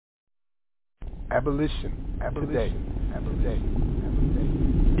Abolition. Today.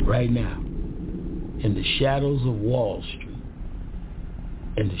 Right now, in the shadows of Wall Street,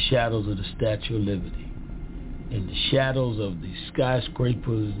 in the shadows of the Statue of Liberty, in the shadows of the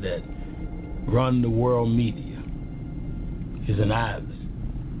skyscrapers that run the world media, is an island.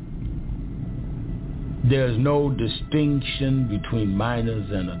 There's no distinction between minors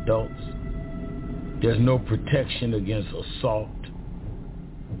and adults. There's no protection against assault,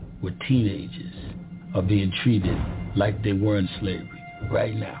 where teenagers are being treated like they were in slavery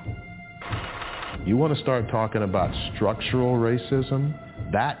right now. You want to start talking about structural racism?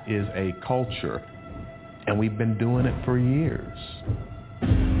 That is a culture, and we've been doing it for years.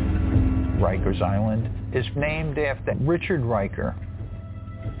 Rikers Island is named after Richard Riker.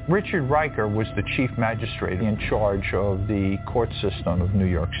 Richard Riker was the chief magistrate in charge of the court system of New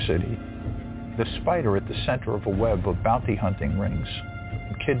York City. The spider at the center of a web of bounty hunting rings,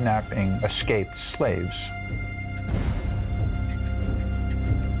 kidnapping escaped slaves.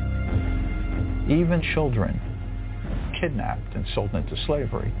 Even children kidnapped and sold into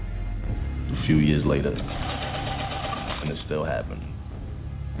slavery. A few years later, and it's still happening.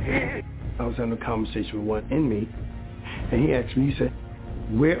 I was having a conversation with one inmate, and he asked me, he said,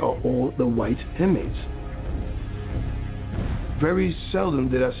 where are all the white inmates? Very seldom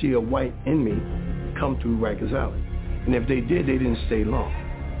did I see a white inmate come through Rikers Island. And if they did, they didn't stay long.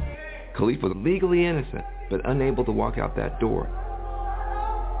 Khalif was legally innocent, but unable to walk out that door.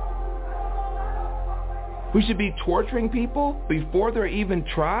 We should be torturing people before they're even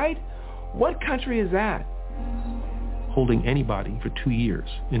tried? What country is that? Holding anybody for 2 years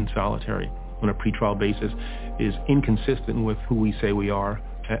in solitary on a pretrial basis is inconsistent with who we say we are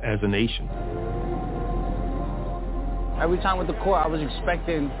as a nation. Every time with the court, I was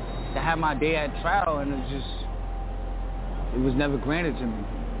expecting to have my day at trial, and it was never granted to me.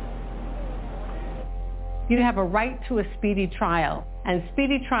 You have a right to a speedy trial, and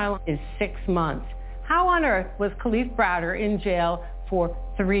speedy trial is 6 months. How on earth was Khalif Browder in jail for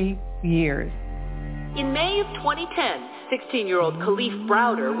 3 years? In May of 2010, 16-year-old Khalif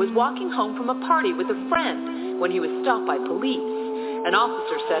Browder was walking home from a party with a friend when he was stopped by police. An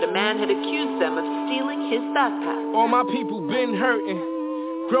officer said a man had accused them of stealing his backpack. All my people been hurting,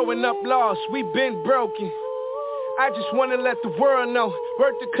 growing up lost, we been broken. I just want to let the world know,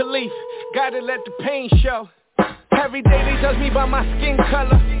 word to Khalif, gotta let the pain show. Every day they judge me by my skin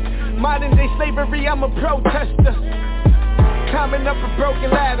color. Modern day slavery, I'm a protester. Climbing up a broken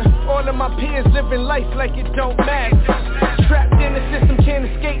ladder, all of my peers living life like it don't matter. Trapped in the system, can't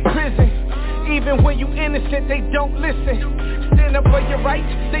escape prison. Even when you innocent, they don't listen. Stand up for your rights,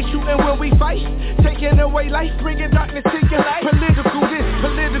 they shooting when we fight. Taking away life, bringing darkness to your life. Political this,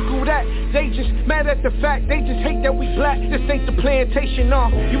 political that. They just mad at the fact, they just hate that we black. This ain't the plantation, no,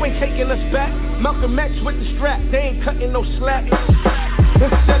 you ain't taking us back. Malcolm X with the strap, they ain't cutting no slack.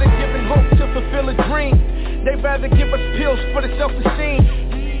 Instead of giving hope to fulfill a dream, they rather give us pills for the self-esteem.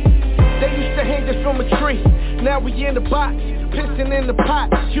 They used to hang us from a tree, now we in the box, pissing in the pot.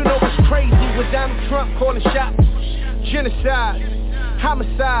 You know it's crazy when Donald Trump calling shots. Genocide,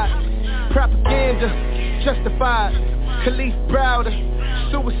 homicide, propaganda, justified. Khalif Browder,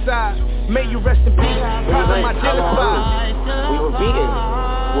 suicide, may you rest in peace, problem identified. We were beaten,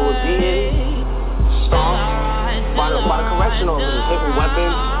 stomped by the correctional officers, hit with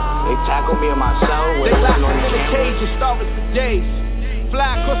weapons. They tackled me in my cell. They locked me in a cage and starved for days.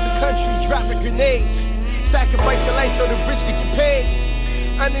 Fly across the country, dropping grenades. Sacrifice your life so the rich can get paid.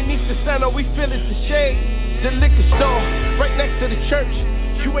 Underneath the sun, all we feel is the shade. The liquor store, right next to the church.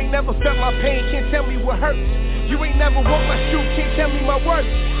 You ain't never felt my pain, can't tell me what hurts. You ain't never walked my shoe, can't tell me my worth.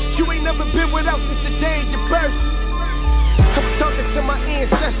 You ain't never been without since the day you birth. I'm talking to my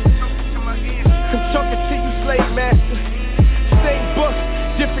ancestors. I'm talking to you, slave master. Same book,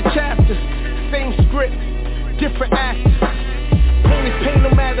 different chapters. Same script, different actors. Pain is pain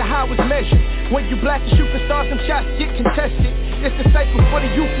no matter how it's measured. When you black and shoot for stars, some shots get contested. It's a cycle for the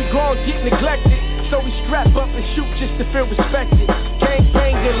youth, we gon' get neglected. So we strap up and shoot just to feel respected. Gang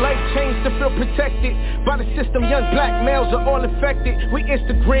banging, life change to feel protected. By the system, young black males are all affected. We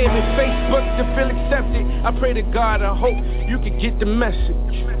Instagram and Facebook to feel accepted. I pray to God, I hope you can get the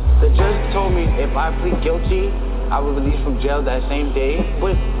message. The judge told me if I plead guilty, I was released from jail that same day.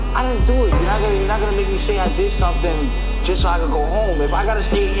 But I didn't do it. You're not gonna make me say I did something just so I could go home. If I gotta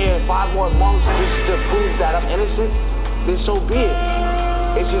stay here 5 more months just to prove that I'm innocent, then so be it.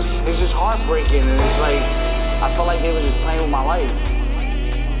 It's just heartbreaking, and it's like I felt like they were just playing with my life.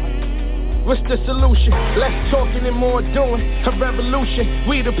 What's the solution? Less talking and more doing. A revolution.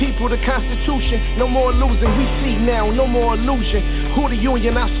 We the people, the Constitution. No more losing. We see now, no more illusion. Who the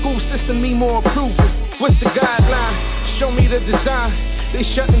union? Our school system need more approval. What's the guideline? Show me the design. They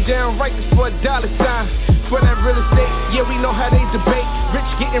shutting down Rikers for a dollar sign. For that real estate, yeah, we know how they debate.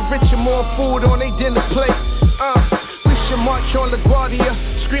 Rich getting richer, more food on they dinner plate. We should march on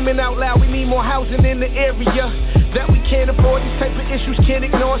LaGuardia, screaming out loud, we need more housing in the area. That we can't afford, these type of issues can't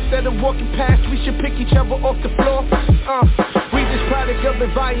ignore. Instead of walking past, we should pick each other off the floor. We just product of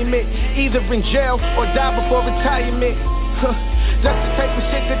environment, either in jail or die before retirement. That's the type of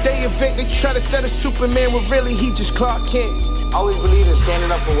shit that they invent. They try to set a Superman when really he just Clark Kent. I always believed in standing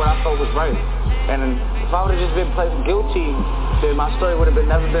up for what I thought was right. And if I would have just been played guilty, then my story would have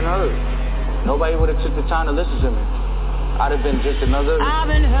never been heard. Nobody would have took the time to listen to me. I'd have been just another criminal. I've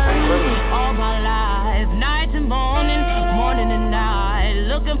been hurting all my life, night and morning, morning and night,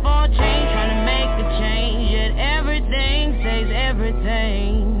 looking for a change, trying to make a change, yet everything says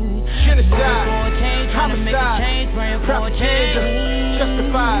everything. Genocide, homicide, propaganda,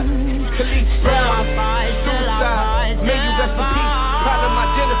 justified, police brown, suicide, may you rest in peace, problem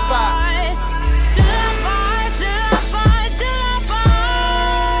identified.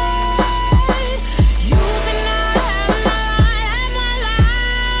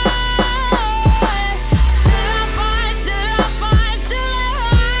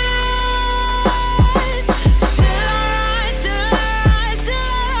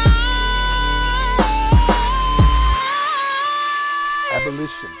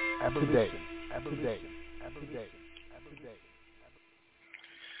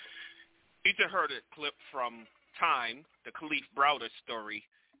 You just heard a clip from Time, the Khalif Browder story,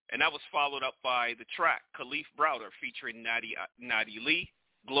 and that was followed up by the track Khalif Browder featuring Natty Lee,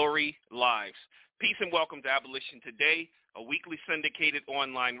 Glory Lives. Peace and welcome to Abolition Today, a weekly syndicated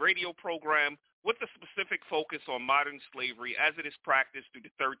online radio program with a specific focus on modern slavery as it is practiced through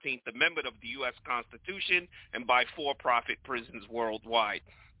the 13th Amendment of the U.S. Constitution and by for-profit prisons worldwide.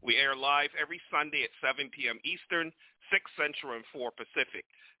 We air live every Sunday at 7 p.m. Eastern, 6 Central, and 4 Pacific.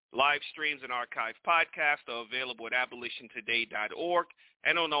 Live streams and archive podcasts are available at abolitiontoday.org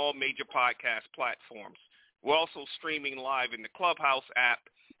and on all major podcast platforms. We're also streaming live in the Clubhouse app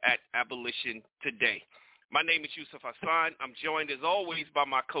at Abolition Today. My name is Yusuf Hassan. I'm joined, as always, by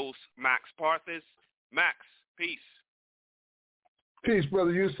my co-host, Max Parthas. Max, peace. Peace,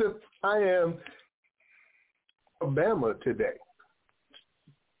 Brother Yusuf. I am Alabama today.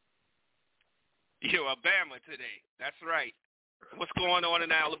 You're Alabama today. That's right. What's going on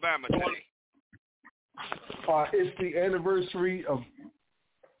in Alabama today? It's the anniversary of,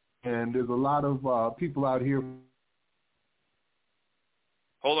 and there's a lot of people out here.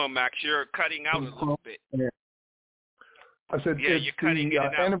 Hold on, Max. You're cutting out a little bit. I said, yeah, you're cutting the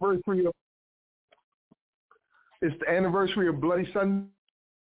anniversary of. It's the anniversary of Bloody Sunday.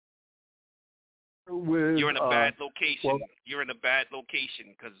 You're in a bad location. You're in a bad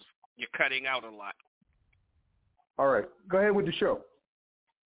location because you're cutting out a lot. All right. Go ahead with the show.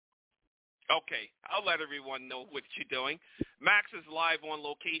 Okay. I'll let everyone know what you're doing. Max is live on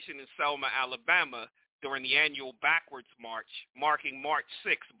location in Selma, Alabama during the annual Backwards March, marking March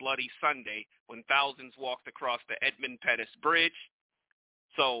 6th, Bloody Sunday, when thousands walked across the Edmund Pettus Bridge.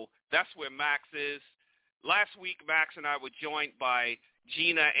 So that's where Max is. Last week, Max and I were joined by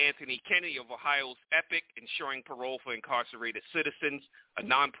Gina Anthony Kennedy of Ohio's EPIC, Ensuring Parole for Incarcerated Citizens, a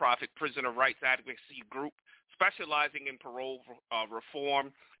nonprofit prisoner rights advocacy group specializing in parole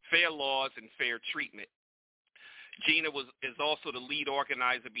reform, fair laws, and fair treatment. Gina is also the lead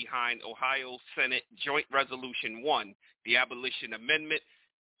organizer behind Ohio Senate Joint Resolution 1, the Abolition Amendment.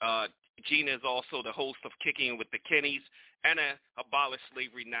 Gina is also the host of Kicking It with the Kennys and a Abolish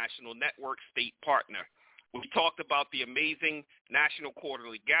Slavery National Network state partner. We talked about the amazing National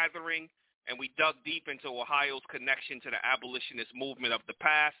Quarterly Gathering, and we dug deep into Ohio's connection to the abolitionist movement of the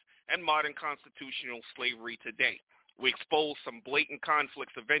past and modern constitutional slavery today. We exposed some blatant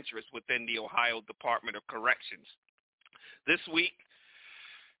conflicts of interest within the Ohio Department of Corrections. This week,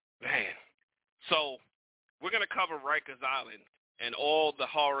 so we're going to cover Rikers Island and all the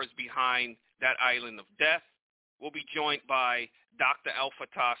horrors behind that island of death. We'll be joined by Dr.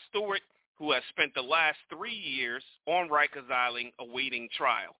 Stewart, who has spent the last 3 years on Rikers Island awaiting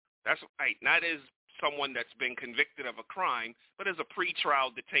trial. That's right, not as someone that's been convicted of a crime, but as a pretrial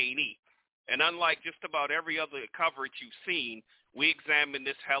detainee. And unlike just about every other coverage you've seen, we examine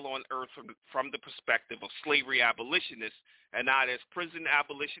this hell on earth from the perspective of slavery abolitionists and not as prison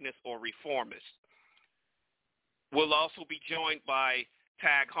abolitionists or reformists. We'll also be joined by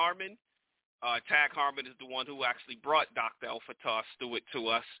Tag Harmon. Tag Harmon is the one who actually brought Dr. Stewart to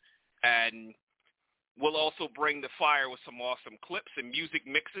us. And we'll also bring the fire with some awesome clips and music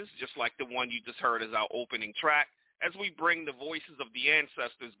mixes, just like the one you just heard as our opening track, as we bring the voices of the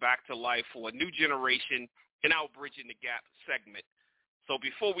ancestors back to life for a new generation in our Bridging the Gap segment. So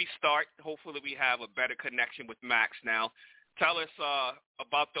before we start, hopefully we have a better connection with Max now. Tell us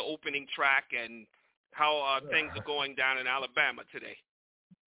about the opening track and how things are going down in Alabama today.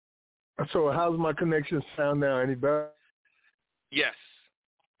 So how's my connection sound now? Any better? Yes.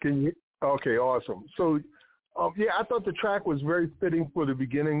 Can you? Okay, awesome. So, I thought the track was very fitting for the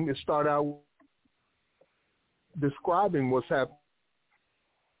beginning. It started out describing what's happening.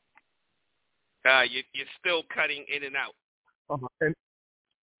 You're still cutting in and out.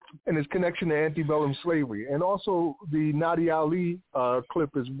 And its connection to antebellum slavery. And also the Nadia Ali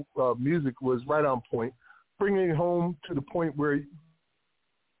clip is music was right on point, bringing it home to the point where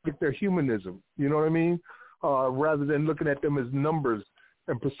get their humanism, you know what I mean? Rather than looking at them as numbers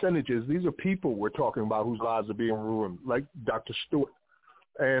and percentages. These are people we're talking about whose lives are being ruined, like Dr. Stewart.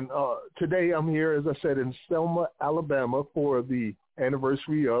 And today I'm here, as I said, in Selma, Alabama for the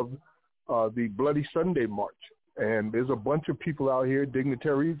anniversary of the Bloody Sunday March. And there's a bunch of people out here,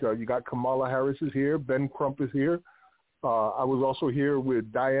 dignitaries. You got Kamala Harris is here. Ben Crump is here. I was also here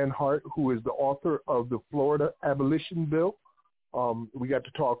with Diane Hart, who is the author of the Florida Abolition Bill. We got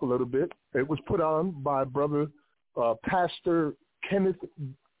to talk a little bit. It was put on by Brother Pastor Kenneth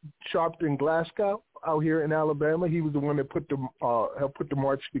Sharpton Glasgow out here in Alabama. He was the one that helped put the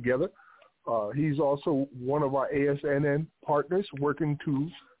march together. He's also one of our ASNN partners working to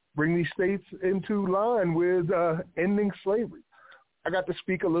bring these states into line with ending slavery. I got to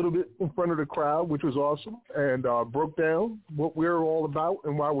speak a little bit in front of the crowd, which was awesome, and broke down what we're all about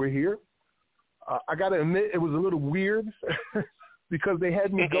and why we're here. I got to admit, it was a little weird because they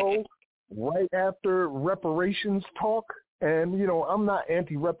had me go right after reparations talk. And, I'm not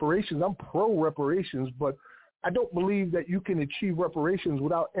anti-reparations. I'm pro-reparations, but I don't believe that you can achieve reparations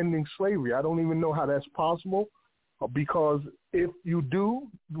without ending slavery. I don't even know how that's possible. Because if you do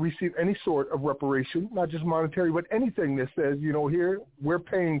receive any sort of reparation, not just monetary, but anything that says, here, we're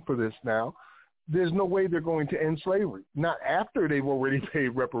paying for this now, there's no way they're going to end slavery. Not after they've already paid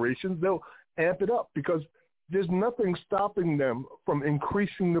reparations. They'll amp it up because there's nothing stopping them from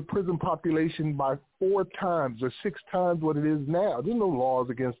increasing the prison population by 4 times or 6 times what it is now. There's no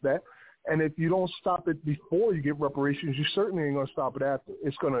laws against that. And if you don't stop it before you get reparations, you certainly ain't going to stop it after.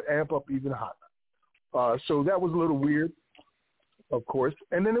 It's going to amp up even hotter. So that was a little weird, of course.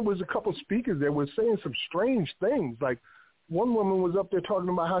 And then there was a couple speakers that were saying some strange things. Like one woman was up there talking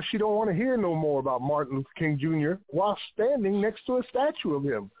about how she don't want to hear no more about Martin Luther King Jr. while standing next to a statue of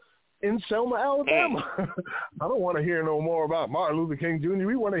him in Selma, Alabama. I don't want to hear no more about Martin Luther King Jr.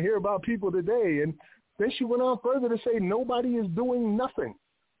 We want to hear about people today. And then she went on further to say nobody is doing nothing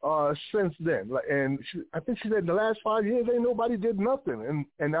since then. And I think she said in the last 5 years, ain't nobody did nothing.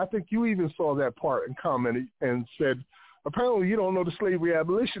 And I think you even saw that part and commented and said, apparently you don't know the slavery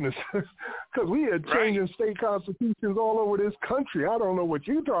abolitionists because we had changing state constitutions all over this country. I don't know what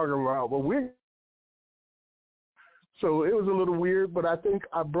you're talking about, but so it was a little weird, but I think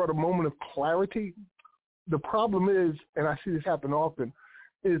I brought a moment of clarity. The problem is, and I see this happen often,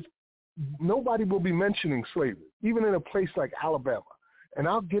 is nobody will be mentioning slavery, even in a place like Alabama. And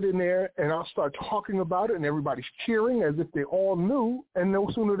I'll get in there and I'll start talking about it and everybody's cheering as if they all knew, and no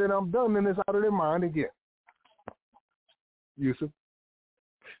sooner than I'm done than it's out of their mind again. Yusuf?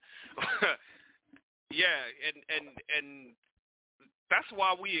 Yeah, and that's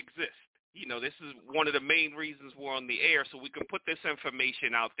why we exist. You know, this is one of the main reasons we're on the air, so we can put this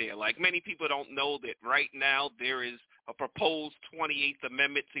information out there. Like, many people don't know that right now there is a proposed 28th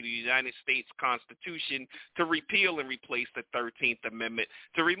Amendment to the United States Constitution to repeal and replace the 13th Amendment,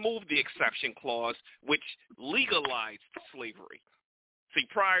 to remove the exception clause, which legalized slavery. See,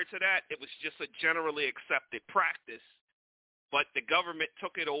 prior to that, it was just a generally accepted practice, but the government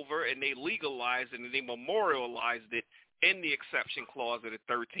took it over and they legalized it and they memorialized it in the exception clause of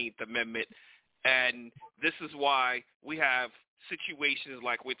the 13th Amendment. And this is why we have situations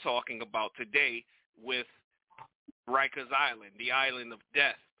like we're talking about today with Rikers Island, the island of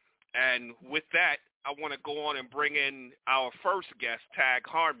death. And with that, I want to go on and bring in our first guest, Tag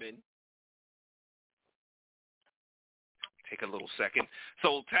Harmon. Take a little second.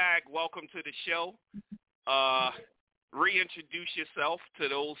 So, Tag, welcome to the show. Reintroduce yourself to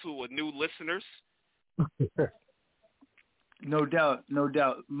those who are new listeners. No doubt, no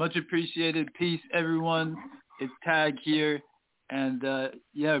doubt. Much appreciated. Peace, everyone. It's Tag here, and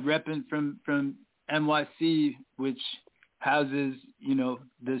repping from NYC, which houses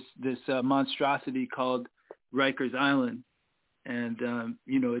this monstrosity called Rikers Island. And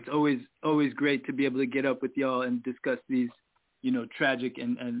it's always great to be able to get up with y'all and discuss these, tragic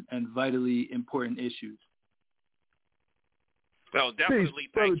and vitally important issues. Well, definitely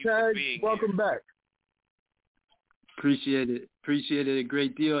thank you for being Welcome back. Appreciate it a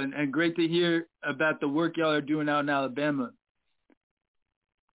great deal, and great to hear about the work y'all are doing out in Alabama.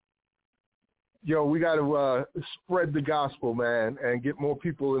 Yo, we got to spread the gospel, man, and get more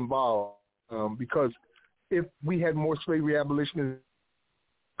people involved. Because if we had more slavery abolitionists,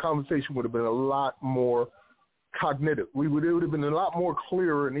 conversation would have been a lot more cognitive. It would have been a lot more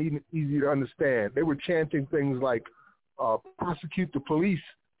clearer and easier to understand. They were chanting things like prosecute the police.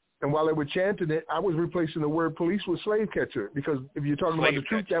 And while they were chanting it, I was replacing the word police with slave catcher, because if you're talking about the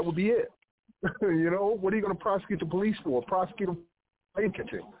truth, that would be it. What are you going to prosecute the police for? Prosecute them for slave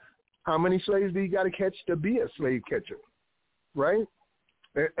catching. How many slaves do you got to catch to be a slave catcher, right?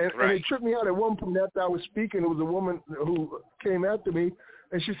 And it tripped me out at one point after I was speaking. It was a woman who came after me,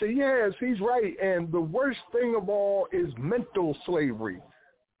 and she said, yes, he's right, and the worst thing of all is mental slavery.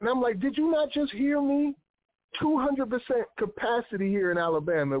 And I'm like, did you not just hear me? 200% capacity here in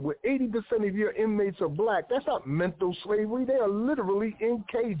Alabama, where 80% of your inmates are black. That's not mental slavery. They are literally in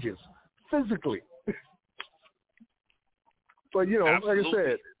cages, physically. But, like I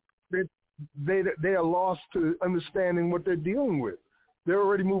said, they are lost to understanding what they're dealing with. They're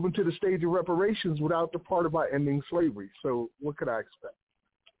already moving to the stage of reparations without the part about ending slavery. So what could I expect?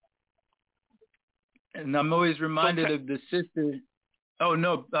 And I'm always reminded of the sister. Oh,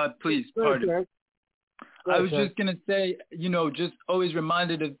 no, please, pardon. I was just going to say, just always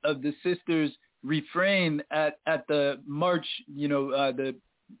reminded of the sisters' refrain at the march, the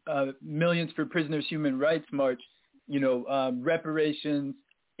Millions for Prisoners Human Rights March, reparations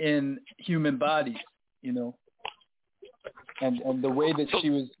in human bodies, and the way that she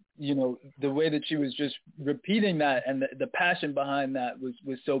was, the way that she was just repeating that, and the passion behind that was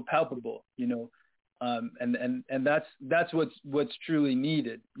so palpable, and that's what's truly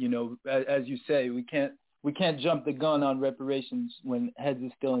needed, as you say, we can't jump the gun on reparations when heads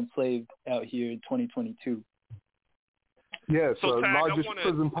are still enslaved out here in 2022. Yes, largest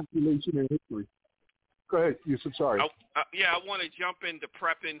prison population in history. Go ahead, Yusuf, sorry. I want to jump into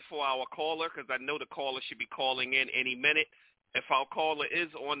prepping for our caller, because I know the caller should be calling in any minute. If our caller is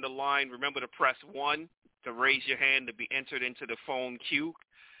on the line, remember to press 1 to raise your hand to be entered into the phone queue.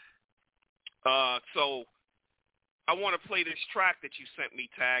 So I want to play this track that you sent me,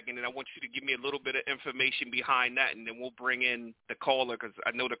 Tag, and then I want you to give me a little bit of information behind that, and then we'll bring in the caller, because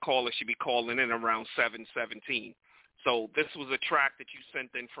I know the caller should be calling in around 7:17. So this was a track that you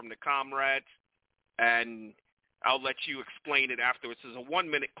sent in from the comrades, and I'll let you explain it afterwards. This is a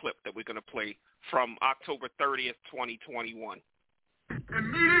 1-minute clip that we're going to play from October 30th, 2021.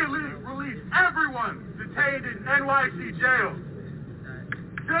 Immediately release everyone detained in NYC jails.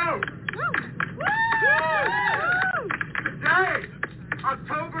 2. Today,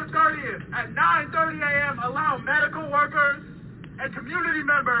 October 30th at 9:30 a.m., allow medical workers and community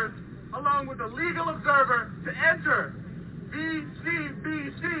members, along with a legal observer, to enter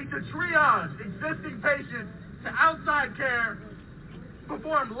VCBC to triage existing patients to outside care,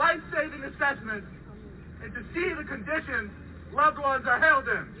 perform life-saving assessments, and to see the conditions loved ones are held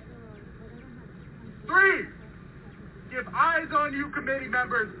in. 3, give Eyes on You committee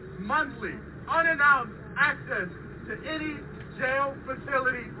members monthly, unannounced access to any jail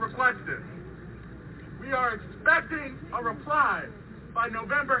facility requested. We are expecting a reply by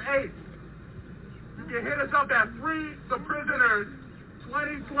November 8th. You can hit us up at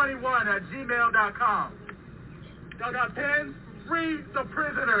freetheprisoners2021@gmail.com. Y'all got pens?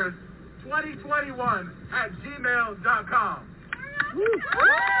 freetheprisoners2021@gmail.com.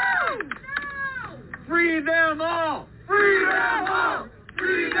 Free them all! Free them all!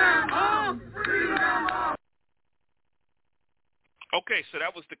 Free them all! Free them all! Okay, so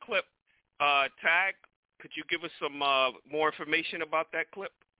that was the clip. Tag, could you give us some more information about that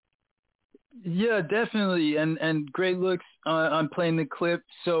clip? Yeah, definitely, and great looks on playing the clip.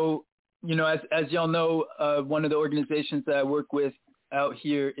 So, as y'all know, one of the organizations that I work with out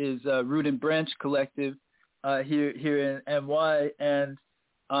here is Root and Branch Collective here in NY, and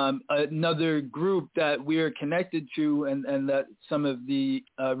another group that we are connected to, and that some of the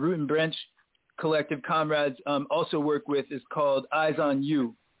Root and Branch Collective comrades also work with, is called Eyes on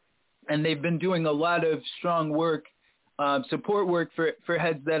You, and they've been doing a lot of strong work. Support work for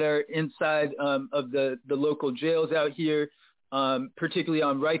heads that are inside of the local jails out here, particularly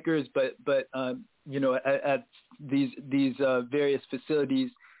on Rikers, but at these various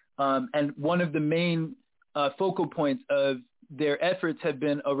facilities. And one of the main focal points of their efforts have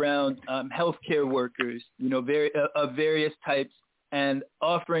been around healthcare workers, of various types, and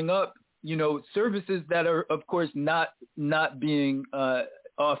offering up, services that are, of course, not being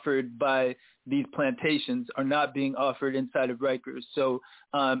offered by these plantations, are not being offered inside of Rikers. So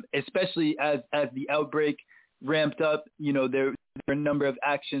especially as the outbreak ramped up, there were a number of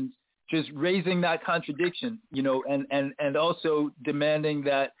actions just raising that contradiction, and also demanding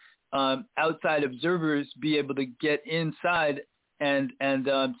that outside observers be able to get inside and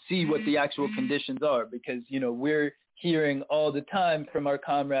see what the actual conditions are, because, we're hearing all the time from our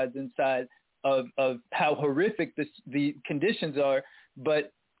comrades inside of how horrific the conditions are,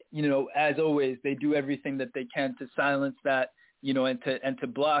 but as always, they do everything that they can to silence that, and to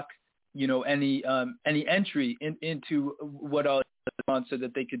block, any entry into what all on, so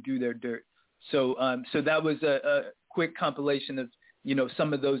that they could do their dirt. So that was a quick compilation of,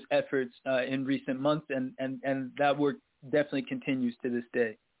 some of those efforts in recent months, and that work definitely continues to this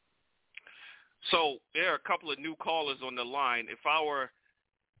day. So there are a couple of new callers on the line. If our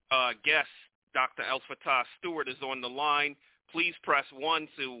guest, Dr. Stewart, is on the line, please press 1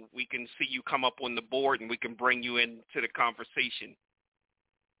 so we can see you come up on the board and we can bring you into the conversation.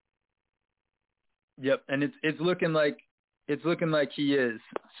 Yep, and it's looking like he is.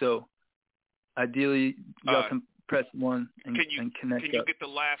 So ideally, y'all can press 1 and connect. Can you get the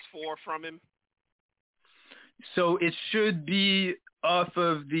last 4 from him? So it should be off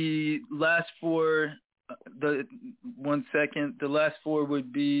of the last 4. The 1 second. The last 4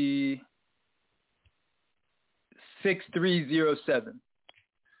 would be 6307.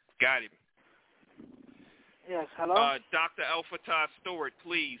 Got him. Yes, hello? Dr. Stewart,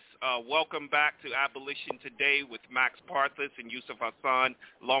 please, welcome back to Abolition Today with Max Parthas and Yusuf Hassan,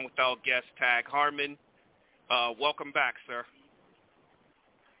 along with our guest, Tag Harmon. Welcome back, sir.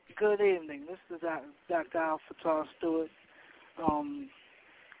 Good evening. This is Dr. Stewart.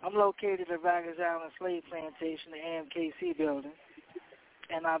 I'm located at Rikers Island Slave Plantation, the AMKC building.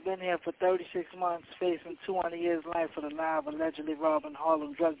 And I've been here for 36 months, facing 200 years life for the lie of allegedly robbing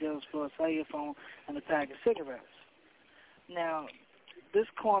Harlem drug dealers for a cellular phone and a pack of cigarettes. Now, this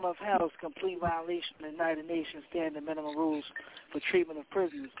corner of hell is complete violation of the United Nations standard minimum rules for treatment of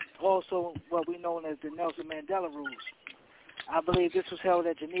prisoners, also what we know as the Nelson Mandela rules. I believe this was held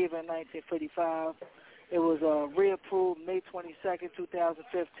at Geneva in 1955. It was reapproved May 22nd,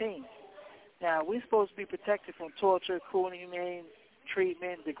 2015. Now, we're supposed to be protected from torture, cruel and inhumane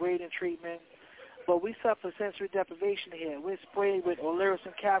treatment, degrading treatment, but we suffer sensory deprivation here. We're sprayed with Oleris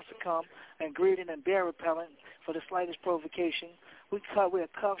and capsicum and greeting and bear repellent for the slightest provocation. We're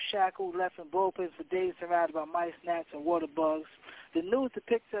cuffed, shackled, left in bullpens for days surrounded by mice, gnats, and water bugs. The news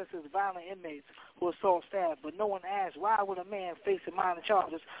depicts us as violent inmates who assault staff, but no one asks why would a man facing minor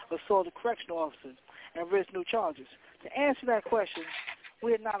charges assault a correctional officer and risk new charges. To answer that question,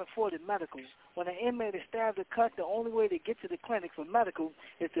 we are not afforded medical. When an inmate is stabbed or cut, the only way to get to the clinic for medical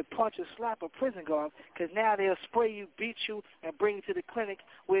is to punch or slap a prison guard, because now they'll spray you, beat you, and bring you to the clinic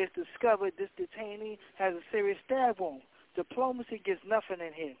where it's discovered this detainee has a serious stab wound. Diplomacy gets nothing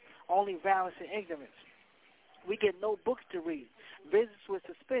in here, only violence and ignorance. We get no books to read. Visits were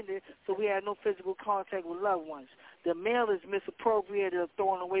suspended, so we had no physical contact with loved ones. The mail is misappropriated or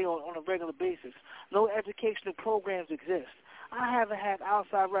thrown away on a regular basis. No educational programs exist. I haven't had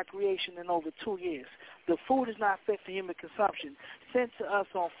outside recreation in over 2 years. The food is not fit for human consumption, sent to us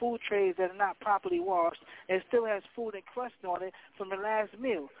on food trays that are not properly washed, and still has food encrusted on it from the last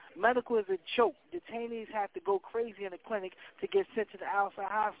meal. Medical is a joke. Detainees have to go crazy in the clinic to get sent to the outside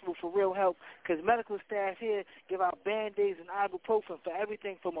hospital for real help, because medical staff here give out Band-Aids and ibuprofen for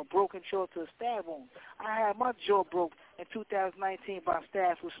everything from a broken jaw to a stab wound. I had my jaw broke in 2019 by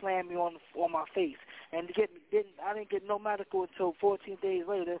staff who slammed me on my face. And I didn't get no medical until 14 days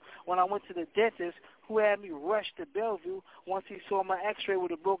later when I went to the dentist, who had me rushed to Bellevue once he saw my x-ray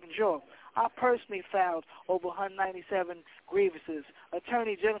with a broken jaw. I personally filed over 197 grievances.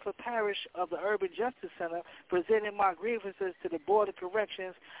 Attorney Jennifer Parrish of the Urban Justice Center presented my grievances to the Board of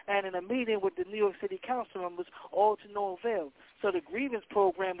Corrections and in a meeting with the New York City Council members, all to no avail. So the grievance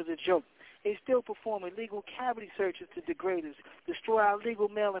program is a joke. They still perform illegal cavity searches to degrade us, destroy our legal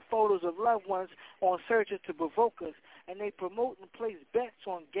mail and photos of loved ones on searches to provoke us, and they promote and place bets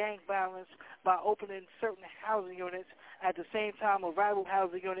on gang violence by opening certain housing units at the same time a rival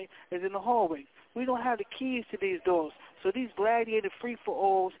housing unit is in the hallway. We don't have the keys to these doors, so these gladiator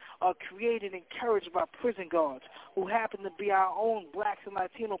free-for-alls are created and encouraged by prison guards who happen to be our own blacks and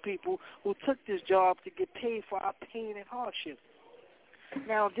Latino people who took this job to get paid for our pain and hardship.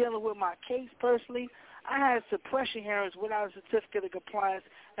 Now, dealing with my case personally, I had suppression hearings without a certificate of compliance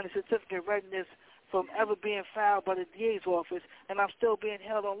and a certificate of readiness from ever being filed by the DA's office, and I'm still being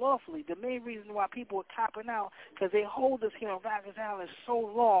held unlawfully. The main reason why people are copping out, because they hold us here on Rikers Island so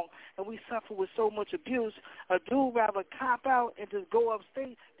long, and we suffer with so much abuse. A dude rather cop out and just go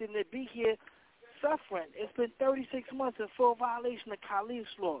upstate than to be here suffering. It's been 36 months in full violation of Khalif's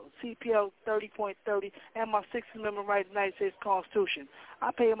law, CPL 30.30, and my 6th Amendment right to the United States Constitution.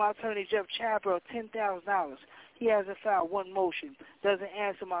 I paid my attorney, Jeff Chabro, $10,000. He hasn't filed one motion, doesn't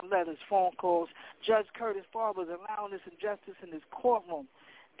answer my letters, phone calls. Judge Curtis Barber is allowing this injustice in his courtroom.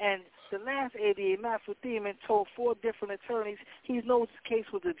 And the last ADA, Matthew Thiemann, told 4 different attorneys he knows his case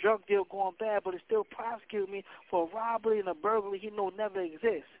was a drug deal going bad, but is still prosecuting me for a robbery and a burglary he knows never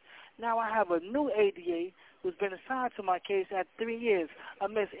exists. Now I have a new ADA who's been assigned to my case at 3 years, a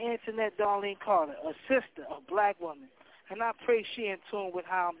Miss Antoinette Darlene Carter, a sister, a black woman. And I pray she in tune with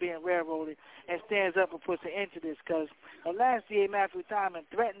how I'm being railroaded and stands up and puts an end to this, because the last DA, Matthew Thiemann,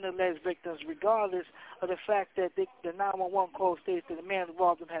 threatened the alleged victims regardless of the fact that the 911 call states that the man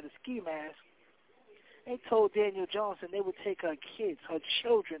involved them had a ski mask. They told Daniel Johnson they would take her kids, her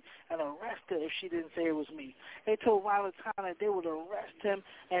children, and arrest her if she didn't say it was me. They told Riley Tyner they would arrest him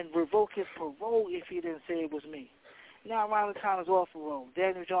and revoke his parole if he didn't say it was me. Now Riley Tyner's off parole.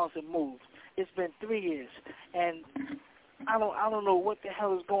 Daniel Johnson moved. It's been 3 years, and I don't know what the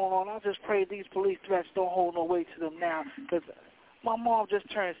hell is going on. I just pray these police threats don't hold no weight to them now, because my mom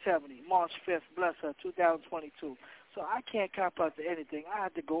just turned 70, March 5th, bless her, 2022. So I can't cop out to anything. I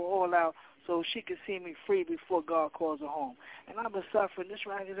had to go all out so she could see me free before God calls her home. And I've been suffering. This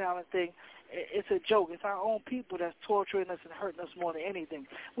Rikers Island thing, it's a joke. It's our own people that's torturing us and hurting us more than anything.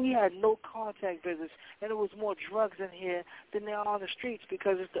 We had no contact visits, and there was more drugs in here than there are on the streets,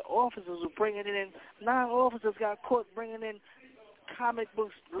 because it's the officers who bringing it in. 9 officers got caught bringing in comic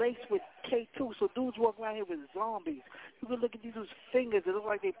books laced with K2, so dudes walk around here with zombies. You can look at these dudes' fingers. It looks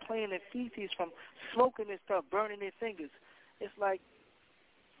like they're playing their feces from smoking and stuff, burning their fingers. It's like,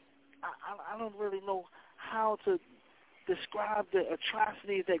 I don't really know how to describe the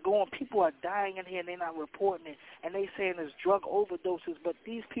atrocities that go on. People are dying in here and they're not reporting it, and they saying it's drug overdoses, but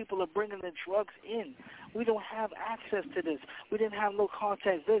these people are bringing the drugs in. We don't have access to this. We didn't have no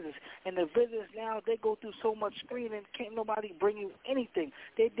contact visits, and the visits now, they go through so much screening, can't nobody bring you anything.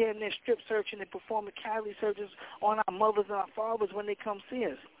 They damn near strip searching and performing cavity searches on our mothers and our fathers when they come see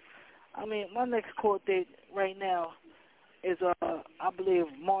us. I mean, my next court date right now is, I believe,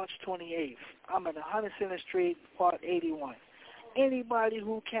 March 28th. I'm at 100 Center Street, Part 81. Anybody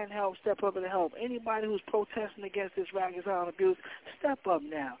who can help, step up and help. Anybody who's protesting against this Rikers Island abuse, step up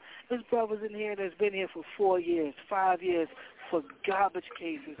now. There's brothers in here that's been here for 4 years, 5 years for garbage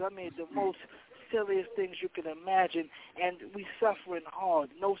cases. I mean, the most silliest things you can imagine, and we suffering hard.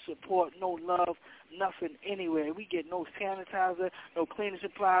 No support, no love, nothing anywhere. We get no sanitizer, no cleaning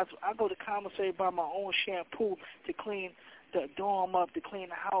supplies. I go to commissary buy my own shampoo to clean the dorm up, to clean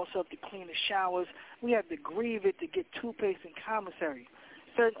the house up, to clean the showers. We have to grieve it to get toothpaste and commissary.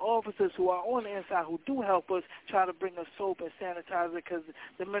 Certain officers who are on the inside who do help us try to bring us soap and sanitizer, because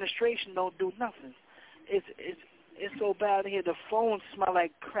the administration don't do nothing. It's so bad in here. The phones smell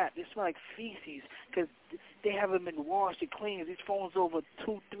like crap. They smell like feces because they haven't been washed and cleaned. These phones over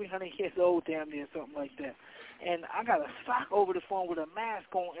 200-300 years old, damn near, something like that. And I got a sock over the phone with a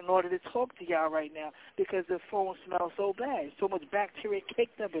mask on in order to talk to y'all right now, because the phone smells so bad. So much bacteria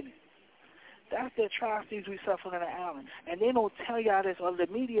caked up in it. That's the atrocities we suffer on the island. And they don't tell y'all this, or the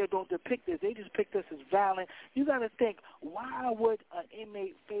media don't depict this. They just depict us as violent. You got to think, why would an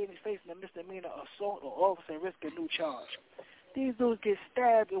inmate facing a misdemeanor assault or officer risk a new charge? These dudes get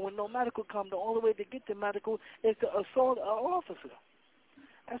stabbed, and when no medical comes, the only way to get the medical is to assault an officer.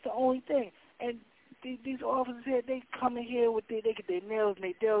 That's the only thing. And these officers here, they come in here with they get their nails and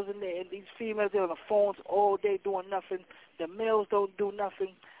their nails in there, and these females, they're on the phones all day doing nothing. The males don't do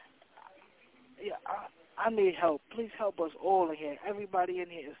nothing. Yeah, I need help. Please help us all in here. Everybody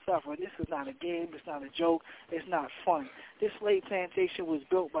in here is suffering. This is not a game. It's not a joke. It's not fun. This slave plantation was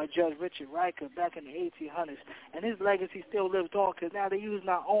built by Judge Richard Riker back in the 1800s, and his legacy still lives on, because now they're using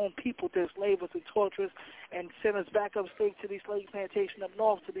our own people to enslave us and torture us and send us back upstate to these slave plantation up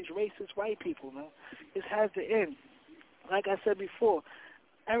north to these racist white people, man. This has to end. Like I said before,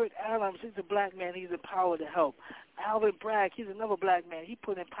 Eric Adams, he's a black man. He's empowered to help. Alvin Bragg, he's another black man. He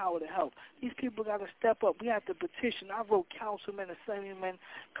put in power to help. These people got to step up. We have to petition. I wrote councilmen, assemblymen,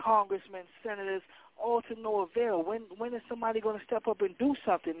 congressmen, senators, all to no avail. When is somebody going to step up and do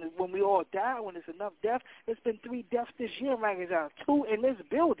something? When we all die, when there's enough death? It's been 3 deaths this year, Rikers Island. 2 in this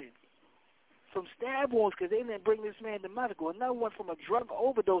building from stab wounds because they didn't bring this man to medical. Another one from a drug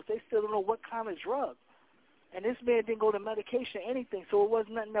overdose. They still don't know what kind of drug. And this man didn't go to medication or anything, so it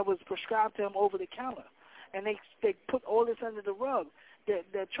wasn't nothing that was prescribed to him over the counter. And they put all this under the rug.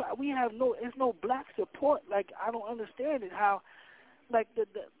 We have there's no black support. Like, I don't understand it. How, like, the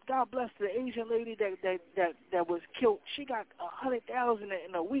God bless the Asian lady that was killed. She got $100,000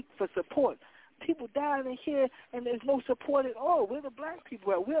 in a week for support. People dying in here, and there's no support at all. Where the black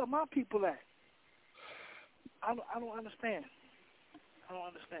people at? Where are my people at? I don't understand. I don't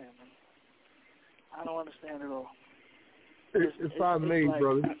understand, man. I don't understand at all. If I may,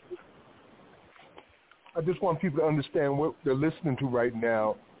 brother, I just want people to understand what they're listening to right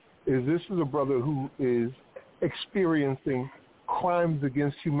now is this is a brother who is experiencing crimes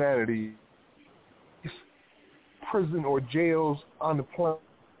against humanity, prison or jails on the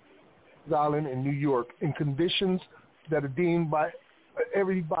island in New York in conditions that are deemed by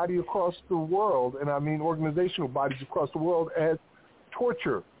everybody across the world, and I mean organizational bodies across the world, as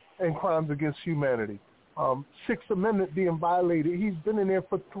torture and crimes against humanity. Sixth Amendment being violated. He's been in there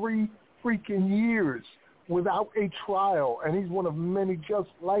for 3 freaking years without a trial, and he's one of many just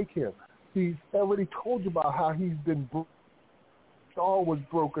like him. He's already told you about how he's been all was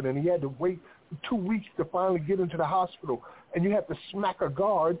broken, and he had to wait 2 weeks to finally get into the hospital, and you have to smack a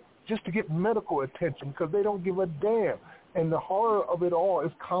guard just to get medical attention because they don't give a damn. And the horror of it all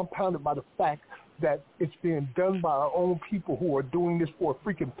is compounded by the fact that it's being done by our own people who are doing this for a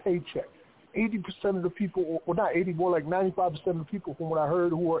freaking paycheck. 80% of the people, well, not 80, more like 95% of the people from what I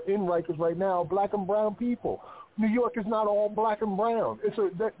heard who are in Rikers right now are black and brown people. New York is not all black and brown.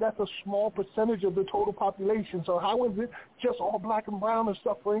 That's a small percentage of the total population. So how is it just all black and brown are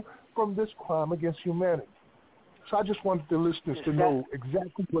suffering from this crime against humanity? So I just wanted the listeners to know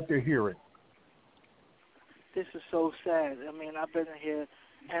exactly what they're hearing. This is so sad. I mean, I've been in here,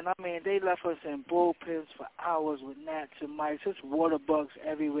 and I mean, they left us in bullpens for hours with gnats and mice. There's water bugs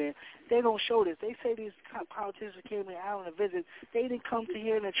everywhere. They don't show this. They say these politicians came in out on a visit. They didn't come to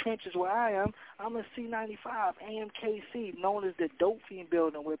here in the trenches where I am. I'm in C95, AMKC, known as the dope fiend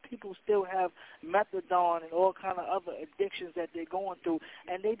building, where people still have methadone and all kind of other addictions that they're going through,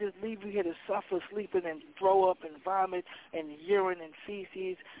 and they just leave you here to suffer, sleeping, and throw up and vomit and urine and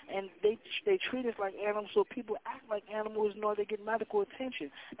feces, and they treat us like animals, so people act like animals in order to get medical attention.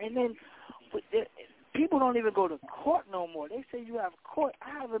 And then people don't even go to court no more. They say you have court.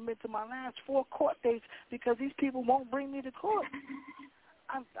 I haven't been to my last 4 court dates because these people won't bring me to court.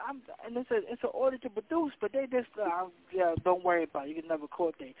 And it's an order to produce, but they just don't worry about it. You can never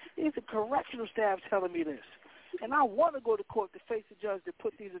court date. It's the correctional staff telling me this. And I want to go to court to face the judge to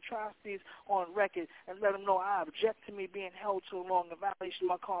put these atrocities on record and let them know I object to me being held so long in violation of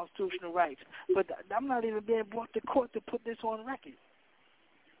my constitutional rights. But I'm not even being brought to court to put this on record.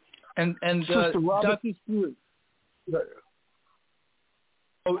 And Dr. Stewart,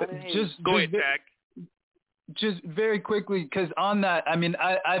 just go ahead, Tag. Just very quickly, because on that, I mean,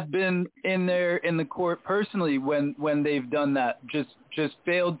 I've been in there in the court personally when they've done that, just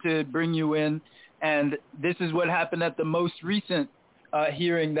failed to bring you in, and this is what happened at the most recent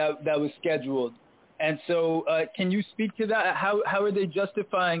hearing that was scheduled. And so, can you speak to that? How are they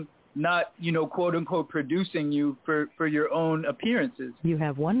justifying not, quote unquote, producing you for your own appearances? You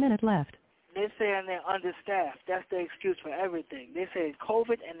have 1 minute left. They're saying they're understaffed. That's the excuse for everything. They say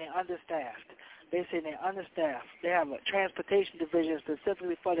COVID and they're understaffed. They say they're understaffed. They have a transportation division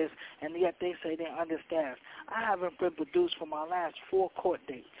specifically for this, and yet they say they're understaffed. I haven't been produced for my last 4 court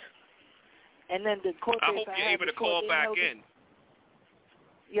dates. And then the court dates I hope you're able to call back in.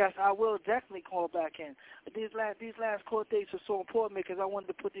 Yes, I will definitely call back in. These last court dates are so important because I wanted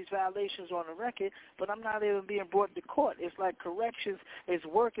to put these violations on the record, but I'm not even being brought to court. It's like corrections is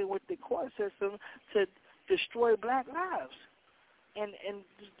working with the court system to destroy black lives. And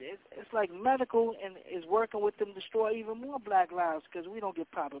it's like medical and is working with them to destroy even more black lives because we don't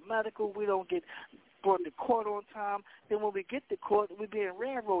get proper medical, we don't get brought to court on time. Then when we get to court, we're being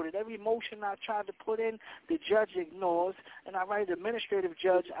railroaded. Every motion I tried to put in, the judge ignores, and I write the administrative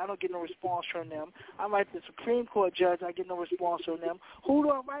judge, I don't get no response from them. I write the Supreme Court judge, I get no response from them. Who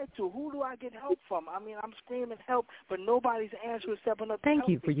do I write to? Who do I get help from? I mean, I'm screaming help, but nobody's answering, stepping up to help. Thank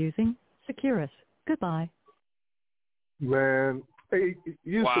you for using Securus. Goodbye. Man. Hey,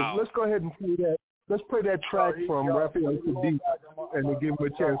 Yusuf, wow. Let's go ahead and play that. Let's play that track from Raphael Sadiq and then give him a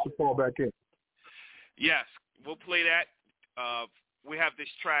chance to fall back in. Yes, we'll play that. We have this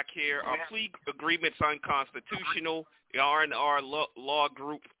track here. Our plea agreement's unconstitutional. The R&R law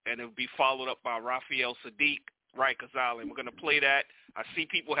group, and it'll be followed up by Raphael Sadiq, Rikers Island. We're going to play that. I see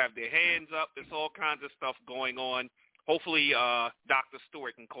people have their hands up. There's all kinds of stuff going on. Hopefully, Dr.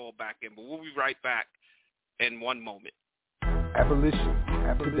 Stewart can call back in, but we'll be right back in 1 moment. Abolition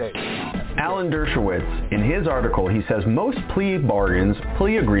Today. Alan Dershowitz, in his article, he says most plea bargains,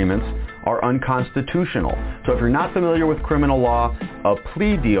 plea agreements, are unconstitutional. So if you're not familiar with criminal law, a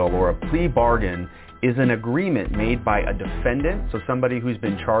plea deal or a plea bargain is an agreement made by a defendant, so somebody who's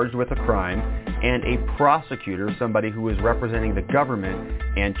been charged with a crime, and a prosecutor, somebody who is representing the government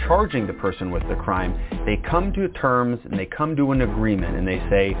and charging the person with the crime. They come to terms and they come to an agreement and they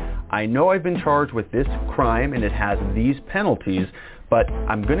say, I know I've been charged with this crime and it has these penalties, but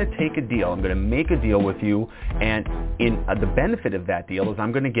I'm going to take a deal. I'm going to make a deal with you, and the benefit of that deal is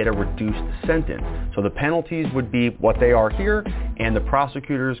I'm going to get a reduced sentence. So the penalties would be what they are here, and the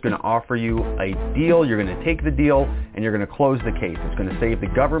prosecutor is going to offer you a deal. You're going to take the deal, and you're going to close the case. It's going to save the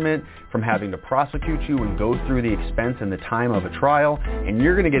government from having to prosecute you and go through the expense and the time of a trial, and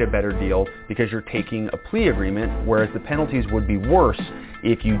you're going to get a better deal because you're taking a plea agreement, whereas the penalties would be worse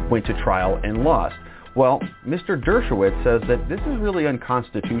if you went to trial and lost. Well, Mr. Dershowitz says that this is really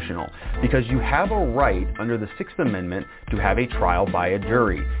unconstitutional because you have a right under the Sixth Amendment to have a trial by a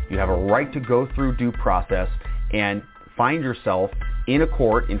jury. You have a right to go through due process and find yourself in a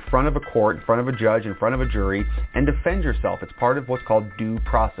court, in front of a judge, in front of a jury, and defend yourself. It's part of what's called due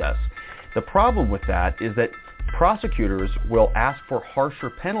process. The problem with that is that prosecutors will ask for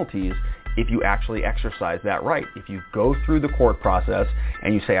harsher penalties if you actually exercise that right. If you go through the court process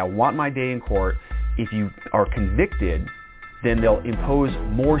and you say, I want my day in court, if you are convicted, then they'll impose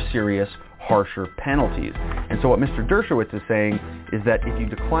more serious, harsher penalties. And so what Mr. Dershowitz is saying is that if you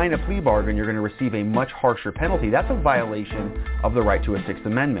decline a plea bargain, you're going to receive a much harsher penalty. That's a violation of the right to a Sixth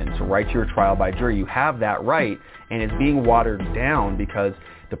Amendment. It's a right to your trial by jury. You have that right, and it's being watered down because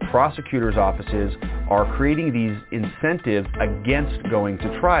the prosecutor's offices are creating these incentives against going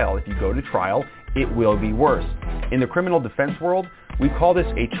to trial. If you go to trial, it will be worse. In the criminal defense world, we call this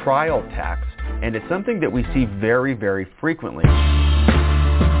a trial tax, and it's something that we see very, very frequently. Way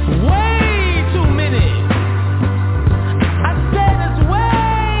too many. I said it's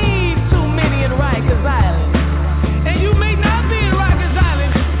way too many in Rikers Island. And you may not be in Rikers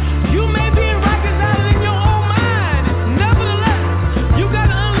Island. You may be in Rikers Island in your own mind. Nevertheless, you got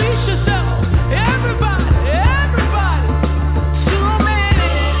to unleash yourself. Everybody. Too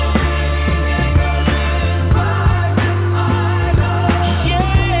many.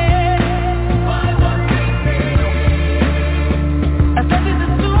 I said this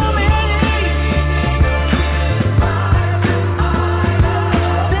is too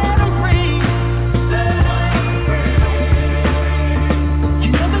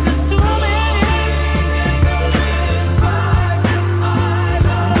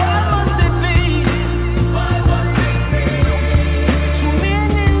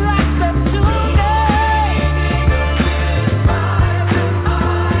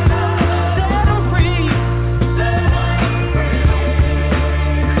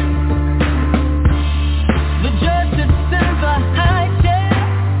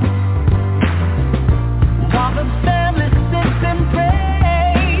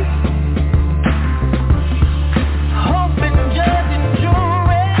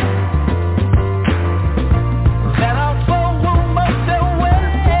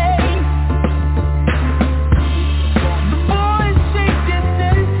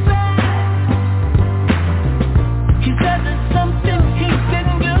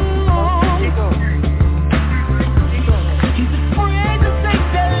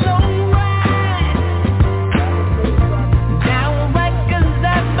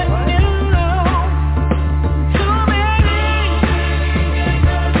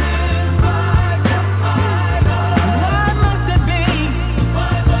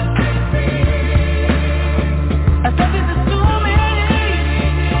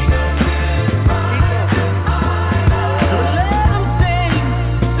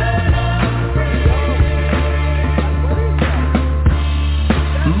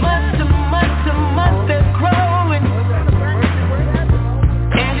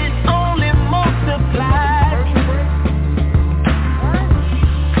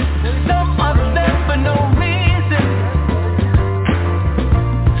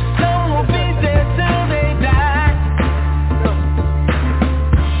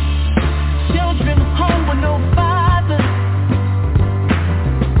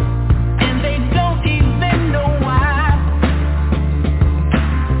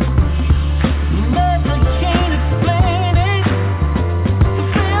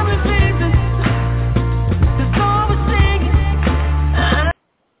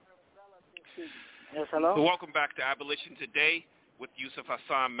Hello? So welcome back to Abolition Today with Yusuf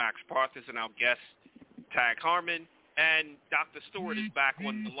Hassan, Max Parthas, and our guest, Tag Harmon. And Dr. Stewart is back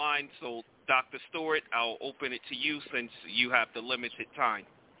on the line. So, Dr. Stewart, I'll open it to you since you have the limited time.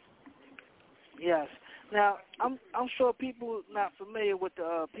 Yes. Now, I'm sure people not familiar with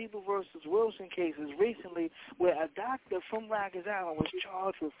the People versus Wilson cases recently, where a doctor from Rikers Island was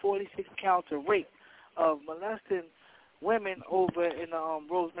charged with 46 counts of rape of molesting women over in the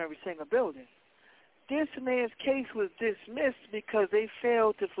Rosemary Singer building. This man's case was dismissed because they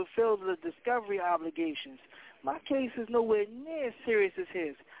failed to fulfill the discovery obligations. My case is nowhere near as serious as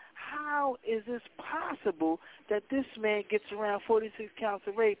his. How is this possible that this man gets around 46 counts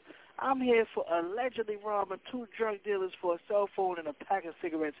of rape? I'm here for allegedly robbing 2 drug dealers for a cell phone and a pack of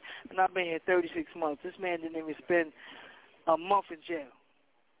cigarettes, and I've been here 36 months. This man didn't even spend a month in jail.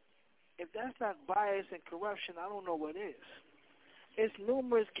 If that's not bias and corruption, I don't know what is. It's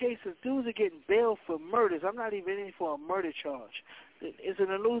numerous cases. Dudes are getting bailed for murders. I'm not even in for a murder charge. It's in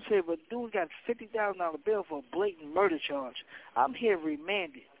the newspaper. Dude got $50,000 bail for a blatant murder charge. I'm here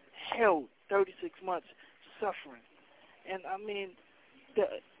remanded, held 36 months, suffering. And, I mean,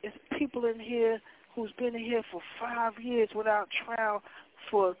 it's people in here who's been in here for 5 years without trial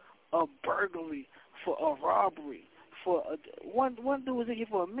for a burglary, for a robbery, for one dude was in here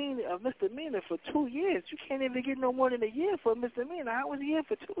for a misdemeanor for 2 years. You can't even get no more than a year for a misdemeanor. How was he here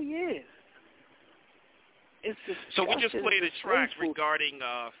for 2 years? It's so we just played a track regarding.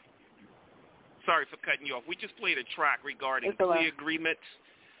 Sorry for cutting you off. We just played a track regarding plea agreements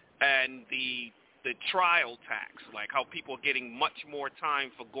and the trial tax, like how people are getting much more time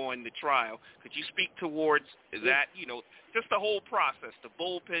for going to trial. Could you speak towards that? You know, just the whole process, the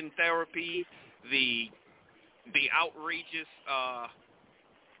bullpen therapy, the outrageous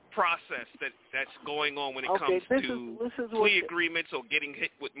process that's going on when it comes to plea agreements or getting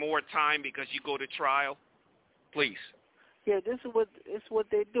hit with more time because you go to trial. Please. Yeah, this is what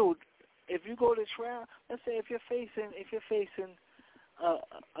they do. If you go to trial, let's say if you're facing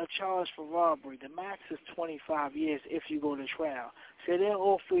a charge for robbery, the max is 25 years if you go to trial. So they'll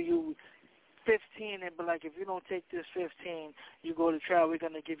offer you 15 and be like, if you don't take this 15, you go to trial, we're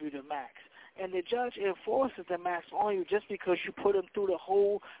going to give you the max. And the judge enforces the max on you just because you put them through the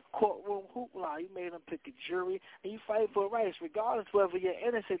whole courtroom hoopla. You made them pick a jury, and you fight for rights. Regardless whether you're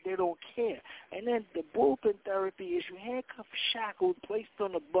innocent, they don't care. And then the bullpen therapy is you handcuffed, shackled, placed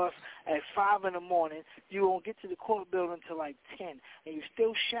on the bus at 5 in the morning. You won't get to the court building until like 10. And you're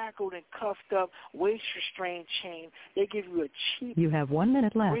still shackled and cuffed up, waist restraint chain. They give you a cheap You have 1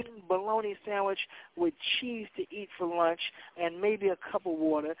 minute left. green bologna sandwich with cheese to eat for lunch and maybe a cup of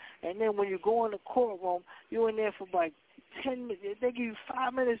water. And then when you go in the courtroom, you're in there for like 10 minutes. They give you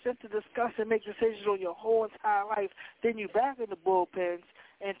 5 minutes just to discuss and make decisions on your whole entire life. Then you're back in the bullpens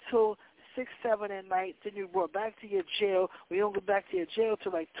until 6, 7 at night. Then you're brought back to your jail. We don't get back to your jail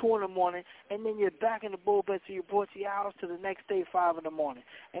till like 2 in the morning. And then you're back in the bullpen till you're brought to your house till the next day, 5 in the morning.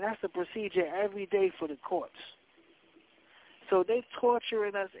 And that's the procedure every day for the courts. So they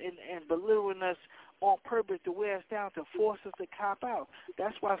torturing us and belittling us on purpose to wear us down, to force us to cop out.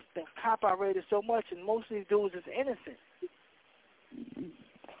 That's why the cop-out rate is so much, and most of these dudes is innocent.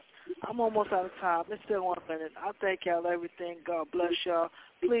 I'm almost out of time. It's still 1 minute. I thank y'all everything. God bless y'all.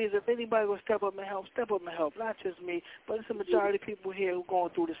 Please, if anybody will step up and help, step up and help. Not just me, but it's a majority of people here who going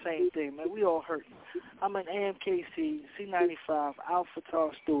through the same thing, man. We all hurting. I'm an AMKC, C95, Alpha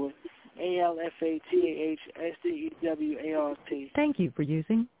Tar Stewart, ALFATAH STEWART. Thank you for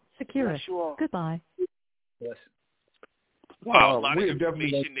using Securus. Bless you all. Goodbye. Yes. Wow, a lot of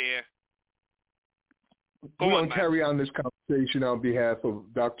information there. We're going to carry on this conversation on behalf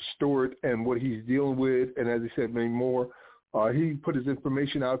of Dr. Stewart and what he's dealing with, and as he said, many more. He put his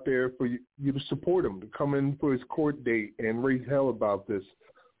information out there for you to support him, to come in for his court date and raise hell about this.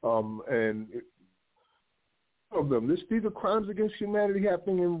 These are crimes against humanity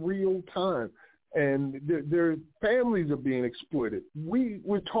happening in real time, and their families are being exploited. We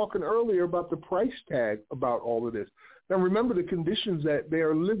were talking earlier about the price tag about all of this. Now, remember the conditions that they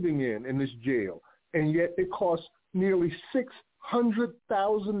are living in this jail, and yet it costs nearly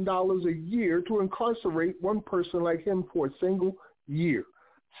 $600,000 a year to incarcerate one person like him for a single year.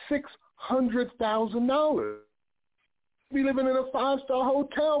 $600,000. We living in a 5-star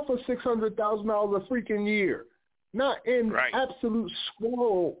hotel for $600,000 a freaking year. Not in absolute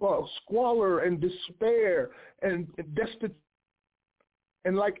squalor and despair and destitute.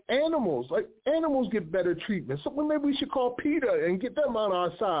 And like animals get better treatment. So maybe we should call PETA and get them on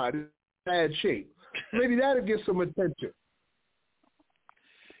our side in bad shape. Maybe that'll get some attention.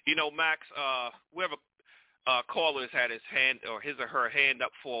 You know, Max, we have a caller has had his hand or his or her hand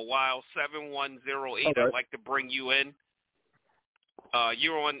up for a while. 7108. Right. I'd like to bring you in.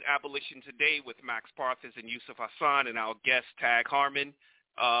 You're on Abolition Today with Max Parthas and Yusuf Hassan and our guest, Tag Harmon.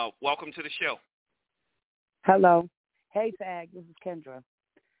 Welcome to the show. Hello. Hey, Tag. This is Kendra.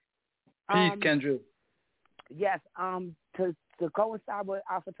 Peace, Kendra. Yes. To coincide with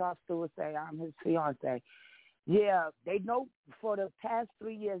Dr Stewart say, I'm his fiance. Yeah, they know for the past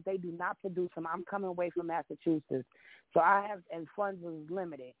 3 years they do not produce them. I'm coming away from Massachusetts, so and funds was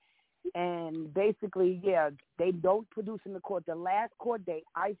limited. And basically, yeah, they don't produce in the court. The last court date,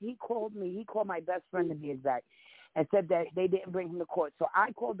 he called my best friend to be exact, and said that they didn't bring him to court. So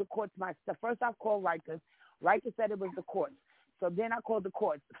I called the courts myself. First I called Rikers. Rikers said it was the courts. So then I called the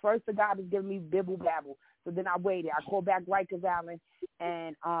courts. First the guy was giving me bibble babble. So then I waited. I called back Rikers Island,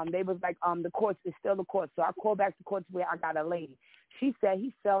 and they was like, the courts is still the courts. So I called back the courts where I got a lady. She said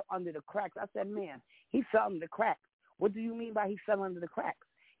he fell under the cracks. I said, man, he fell under the cracks. What do you mean by he fell under the cracks?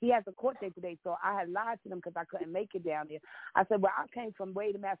 He has a court date today, so I had lied to them because I couldn't make it down there. I said, well, I came from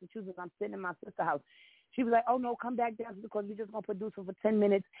way to Massachusetts. I'm sitting in my sister's house. She was like, oh, no, come back down because we're just going to produce him for 10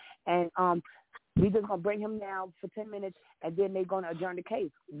 minutes, and we're just going to bring him down for 10 minutes, and then they're going to adjourn the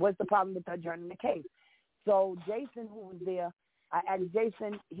case. What's the problem with adjourning the case? So Jason, who was there, I asked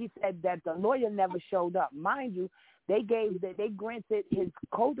Jason, he said that the lawyer never showed up. Mind you, they granted his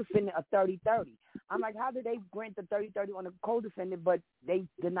co-defendant a 30-30. I'm like, how did they grant the 30-30 on the co-defendant, but they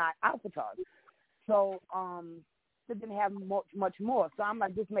denied Alcatraz? So they didn't have much more. So I'm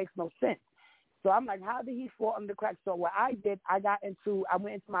like, this makes no sense. So I'm like, how did he fall under the cracks? So what I did, I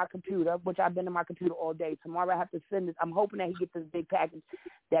went into my computer, which I've been in my computer all day. Tomorrow I have to send it. I'm hoping that he gets this big package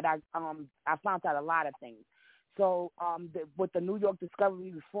that I found out a lot of things. So with the New York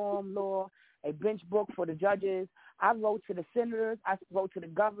Discovery Reform Law, a bench book for the judges, I wrote to the senators, I wrote to the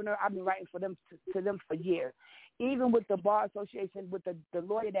governor. I've been writing for them to them for years. Even with the Bar Association, with the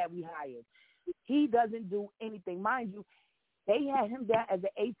lawyer that we hired, he doesn't do anything. Mind you, they had him down as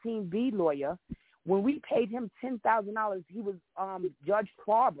an 18B lawyer. When we paid him $10,000, he was Judge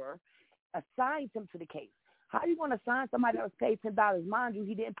Farber assigned him to the case. How do you want to assign somebody that was paid $10? Mind you,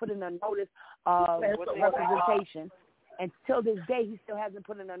 he didn't put in a notice of representation. Until this day, he still hasn't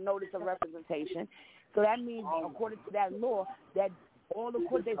put in a notice of representation. So that means, according to that law, that all the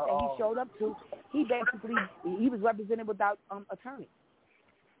court dates that he showed up to, he was represented without attorney.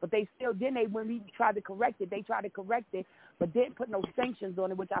 But they still didn't. When we tried to correct it, but didn't put no sanctions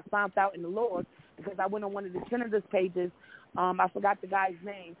on it, which I found out in the laws because I went on one of the senators' pages. I forgot the guy's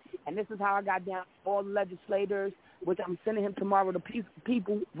name, and this is how I got down all the legislators, which I'm sending him tomorrow to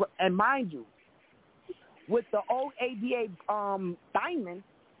people. And mind you, with the old ADA Diamond,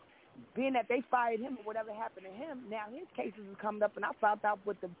 being that they fired him or whatever happened to him, now his cases is coming up, and I found out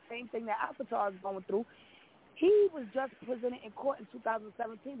with the same thing that Alcatraz is going through. He was just presented in court in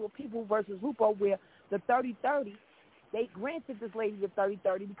 2017 with People versus Lupo, where the 30-30, they granted this lady the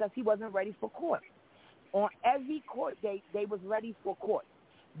 30-30 because he wasn't ready for court. On every court date, they was ready for court.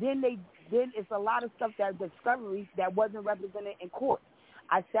 Then it's a lot of stuff that discovery that wasn't represented in court.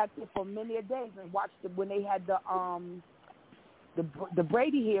 I sat there for many a days and watched it when they had the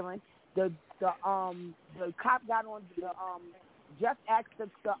Brady hearing. The cop got on Jeff asked the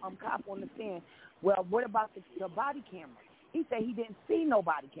cop on the stand, well, what about the body camera? He said he didn't see no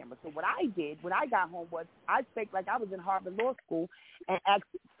body camera. So what I did when I got home was I faked like I was in Harvard Law School and asked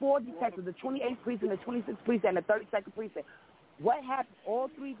 4 detectives, the 28th precinct, the 26th precinct, and the 32nd precinct. What happened? All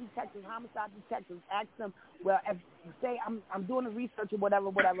 3 detectives, homicide detectives, asked them, well, say I'm doing the research or whatever.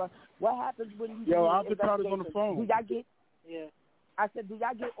 What happens when you Yo, Alcatraz is on the phone. Did I get? Yeah. I said, did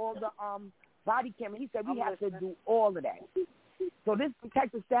I get all the body camera? He said we have to do all of that. So this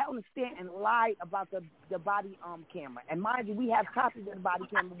detective sat on the stand and lied about the body camera. And mind you, we have copies of the body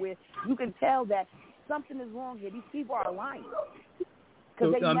camera where you can tell that something is wrong here. These people are lying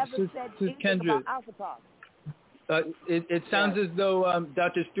because they never said anything about Alcatraz. It sounds as though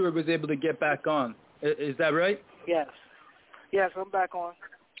Dr. Stewart was able to get back on. Is that right? Yes. Yes, I'm back on.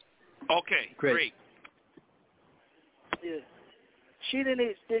 Okay, great. Yeah.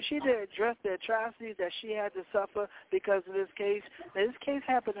 Did she address the atrocities that she had to suffer because of this case? Now, this case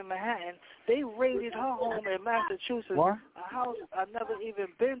happened in Manhattan. They raided her home in Massachusetts, a house I've never even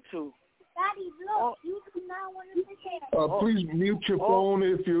been to. Daddy, look, you do not want to please mute your phone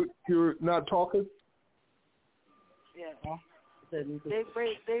if you're not talking. Yeah. They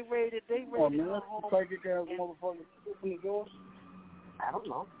raided her home. I don't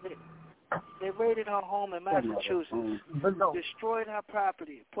know. They raided her home in Massachusetts, destroyed her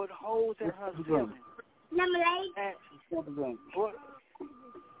property, put holes in her ceiling.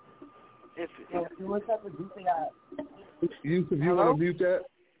 Yusuf, you want to mute that?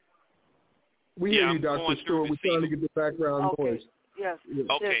 We hear you, Dr. Stewart. We're trying to get the background noise. Yes. Okay, the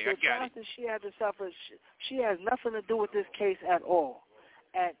I got it. that she had to suffer, she has nothing to do with this case at all.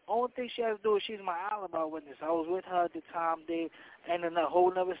 And only thing she has to do is she's my alibi witness. I was with her at the time and in a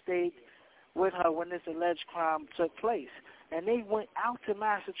whole other state with her when this alleged crime took place. And they went out to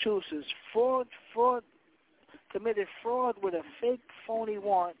Massachusetts, committed fraud with a fake phony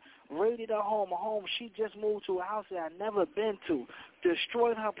warrant, raided her home, a home she just moved to, a house that I'd never been to,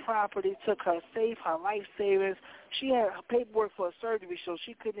 destroyed her property, took her safe, her life savings. She had paperwork for a surgery, so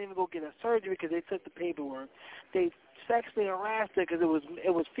she couldn't even go get a surgery because they took the paperwork. They sexually harassed her because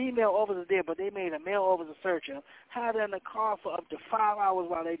it was female officers there, but they made a male officer search her. Had her in the car for up to 5 hours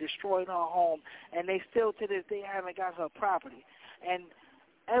while they destroyed her home, and they still to this day haven't got her property. And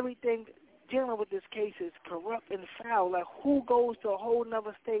everything dealing with this case is corrupt and foul. Like, who goes to a whole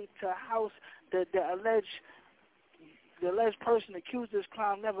nother state to house the alleged person accused of this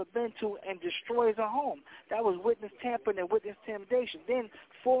crime never been to and destroys a home? That was witness tampering and witness intimidation. Then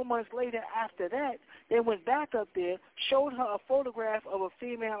 4 months later after that, they went back up there, showed her a photograph of a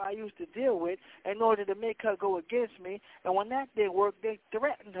female I used to deal with in order to make her go against me. And when that didn't work, they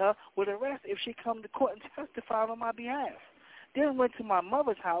threatened her with arrest if she come to court and testified on my behalf. Then went to my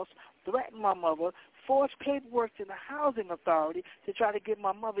mother's house, threatened my mother, forged paperwork to the housing authority to try to get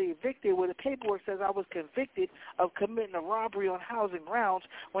my mother evicted, where the paperwork says I was convicted of committing a robbery on housing grounds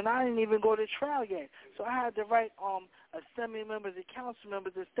when I didn't even go to trial yet. So I had to write assembly members and council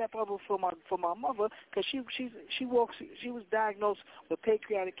members to step up for my mother because she was diagnosed with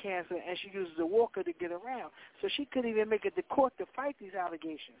pancreatic cancer and she uses a walker to get around. So she couldn't even make it to court to fight these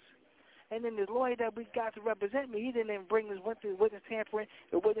allegations. And then the lawyer that we got to represent me, he didn't even bring this witness tampering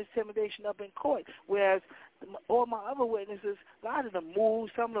and witness intimidation up in court. Whereas all my other witnesses, a lot of them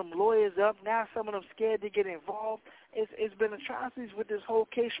moved, some of them lawyers up. Now some of them scared to get involved. It's been atrocities with this whole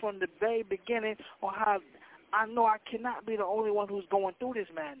case from the very beginning on how I know I cannot be the only one who's going through this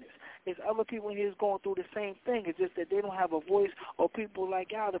madness. There's other people here who's going through the same thing. It's just that they don't have a voice or people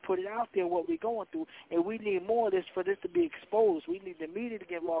like y'all to put it out there what we're going through. And we need more of this for this to be exposed. We need the media to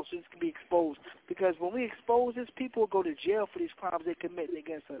get involved so this can be exposed. Because when we expose this, people will go to jail for these crimes they commit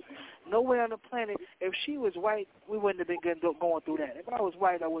against us. Nowhere on the planet, if she was white, we wouldn't have been going through that. If I was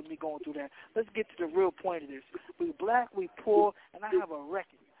white, I wouldn't be going through that. Let's get to the real point of this. We black, we poor, and I have a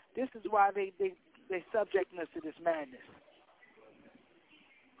record. This is why they subjecting us to this madness.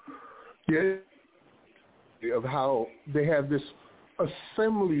 Yeah, of how they have this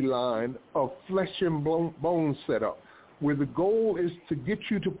assembly line of flesh and bone set up, where the goal is to get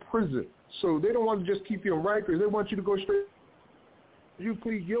you to prison. So they don't want to just keep you in Rikers. They want you to go straight. You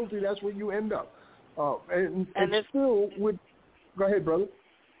plead guilty, that's where you end up. And it's still with. Go ahead, brother.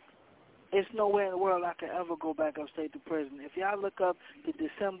 It's nowhere in the world I can ever go back upstate to prison. If y'all look up the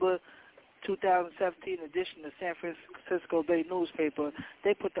December 2017 edition of San Francisco Bay newspaper,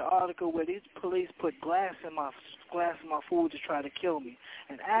 they put the article where these police put glass in my food to try to kill me.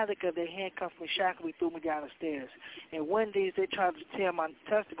 In Attica, they handcuffed me, shackled me, threw me down the stairs. In Wendy's, they tried to tear my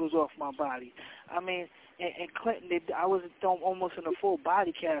testicles off my body. I mean, in Clinton, I was almost in a full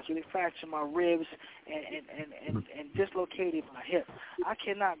body cast where they fractured my ribs and dislocated my hip. I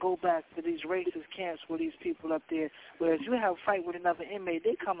cannot go back to these racist camps with these people up there, whereas you have a fight with another inmate,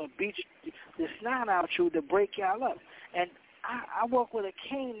 they come and beat the snot out you to break y'all up. And I walk with a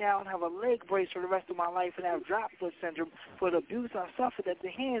cane now and have a leg brace for the rest of my life and have drop foot syndrome for the abuse I suffered at the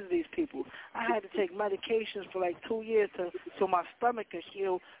hands of these people. I had to take medications for like 2 years so my stomach could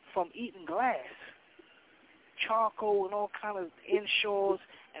heal from eating glass, charcoal and all kind of inshores,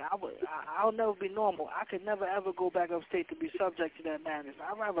 and I'll never be normal. I could never ever go back upstate to be subject to that madness.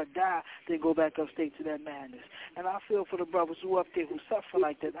 I'd rather die than go back upstate to that madness. And I feel for the brothers who up there who suffer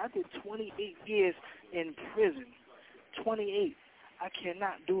like that. I did 28 years in prison. 28. I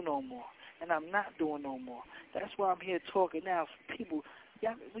cannot do no more, and I'm not doing no more. That's why I'm here talking now. People,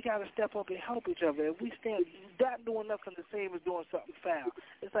 we got to step up and help each other. If we stand, not doing nothing the same as doing something foul.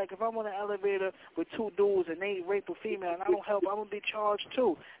 It's like if I'm on an elevator with two dudes and they rape a female and I don't help, I'm going to be charged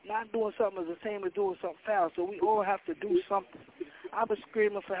too. Not doing something is the same as doing something foul, so we all have to do something. I've been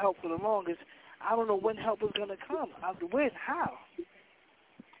screaming for help for the longest. I don't know when help is going to come. When? How?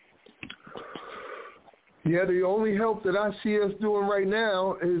 Yeah, the only help that I see us doing right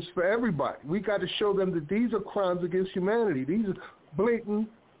now is for everybody. We got to show them that these are crimes against humanity. These are blatant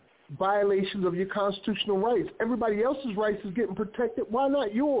violations of your constitutional rights. Everybody else's rights is getting protected. Why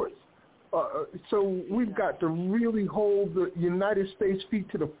not yours? So we've got to really hold the United States feet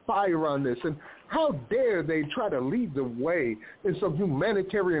to the fire on this. And how dare they try to lead the way in some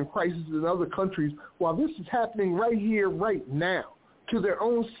humanitarian crisis in other countries while this is happening right here, right now, to their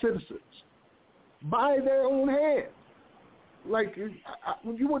own citizens, by their own hand. Like,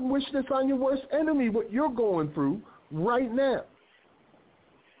 you wouldn't wish this on your worst enemy, what you're going through right now.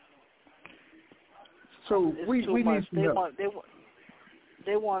 So we need to know.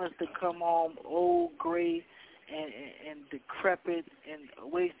 They want us to come home old, gray, and decrepit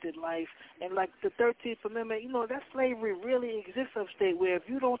and wasted life. And like the 13th Amendment, that slavery really exists upstate, where if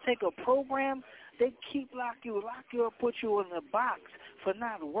you don't take a program, they lock you up, put you in a box for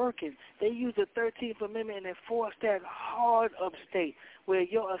not working. They use the 13th Amendment and enforce that hard upstate, where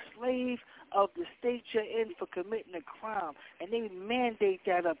you're a slave of the state you're in for committing a crime, and they mandate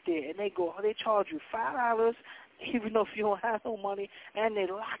that up there, and they charge you $5, even though if you don't have no money, and they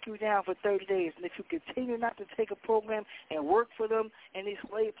lock you down for 30 days. And if you continue not to take a program and work for them in these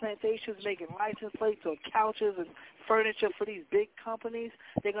slave plantations, making license plates or couches and furniture for these big companies,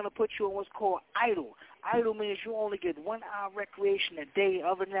 they're going to put you on what's called idle. Idle means you only get 1 hour recreation a day.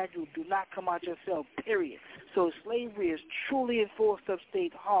 Other than that, you do not come out your cell, period. So slavery is truly enforced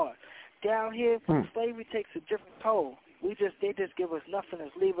upstate hard. Down here, slavery takes a different toll. They just give us nothing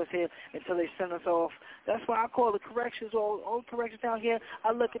and leave us here until they send us off. That's why I call the corrections, all corrections down here,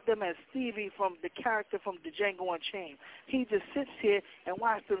 I look at them as Stevie from the character from the Django Unchained. He just sits here and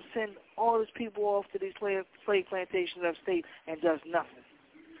watches them send all his people off to these slave plantations upstate and does nothing.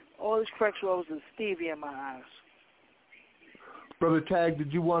 All these correction officers is Stevie in my eyes. Brother Tag,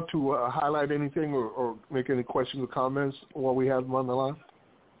 did you want to highlight anything or make any questions or comments while we have them on the line?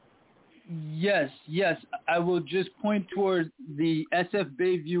 Yes. I will just point toward the SF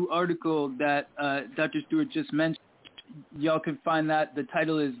Bayview article that Dr. Stewart just mentioned. Y'all can find that. The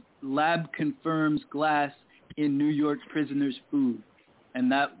title is Lab Confirms Glass in New York Prisoners' Food.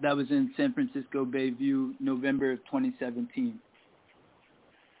 And that was in San Francisco Bayview, November of 2017.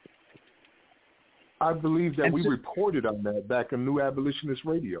 I believe that we reported on that back in New Abolitionist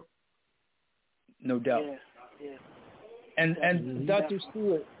Radio. No doubt. Yeah. And Dr.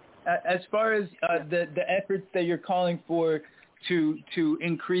 Stewart, as far as the efforts that you're calling for to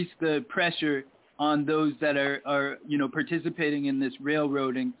increase the pressure on those that are participating in this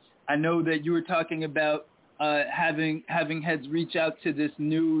railroading, I know that you were talking about having heads reach out to this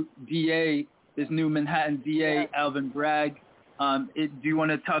new DA, this new Manhattan DA, Alvin Bragg. Do you want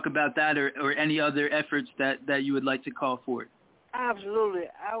to talk about that or any other efforts that you would like to call for? Absolutely.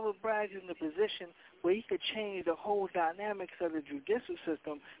 Alvin Bragg's in the position where he could change the whole dynamics of the judicial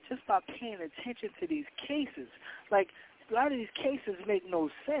system just by paying attention to these cases. Like, a lot of these cases make no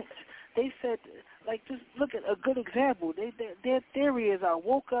sense. They said, like, just look at a good example. Their theory is I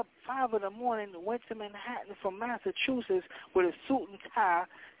woke up 5 in the morning, went to Manhattan from Massachusetts with a suit and tie,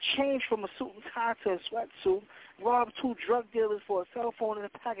 changed from a suit and tie to a sweatsuit, robbed 2 drug dealers for a cell phone and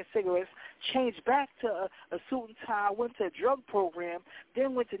a pack of cigarettes, changed back to a suit and tie, went to a drug program,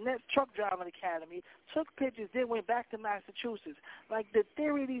 then went to Truck Driving Academy, took pictures, then went back to Massachusetts. Like, the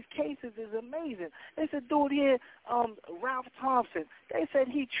theory of these cases is amazing. There's a dude here, Ralph Thompson. They said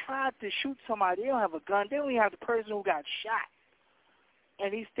he tried to shoot somebody. They don't have a gun. They don't even have the person who got shot.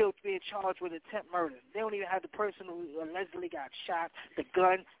 And he's still being charged with attempt murder. They don't even have the person who allegedly got shot, the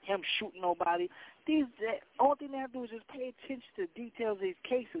gun, him shooting nobody. The only thing they have to do is just pay attention to the details of these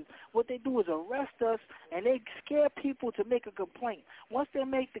cases. What they do is arrest us, and they scare people to make a complaint. Once they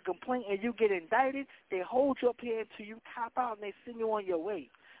make the complaint and you get indicted, they hold you up here until you cop out, and they send you on your way.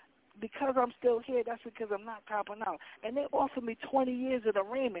 Because I'm still here, that's because I'm not copping out. And they offered me 20 years of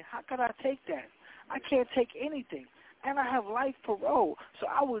arraignment. How could I take that? I can't take anything. And I have life parole, so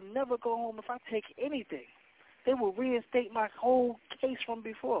I would never go home if I take anything. They will reinstate my whole case from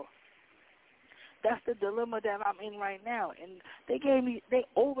before. That's the dilemma that I'm in right now. And they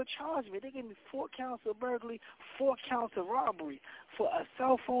overcharged me. They gave me 4 counts of burglary, 4 counts of robbery for a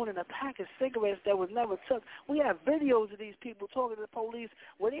cell phone and a pack of cigarettes that was never took. We have videos of these people talking to the police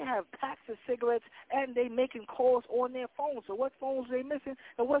where they have packs of cigarettes and they making calls on their phones. So what phones were they missing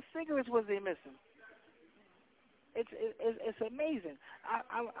and what cigarettes was they missing? It's amazing.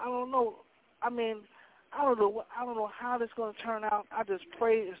 I don't know. I mean, I don't know how this is going to turn out. I just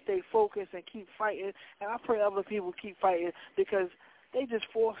pray and stay focused and keep fighting, and I pray other people keep fighting because they just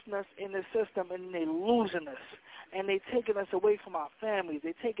forcing us in the system and they losing us, and they taking us away from our families.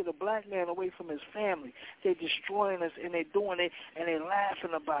 They taking the black man away from his family. They destroying us, and they doing it, and they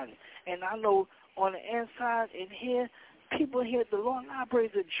laughing about it. And I know on the inside in here, people here at the law library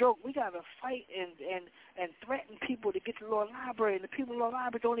is a joke. We got to fight and threaten people to get to the law library, and the people in the law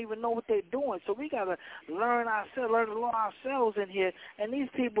library don't even know what they're doing. So we got to learn the law ourselves in here. And these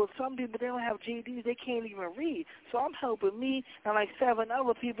people, some people, they don't have GEDs. They can't even read. So I'm helping me and like 7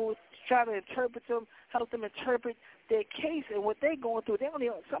 other people try to interpret them, help them interpret their case and what they're going through.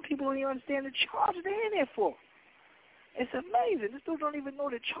 Some people don't even understand the charge they're in there for. It's amazing. This dude don't even know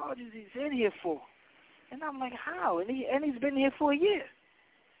the charges he's in here for. And I'm like, how? And he's been here for a year.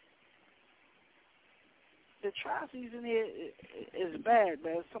 The atrocities in here is bad,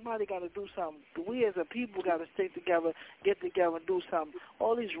 man. Somebody got to do something. We as a people got to stick together, get together and do something.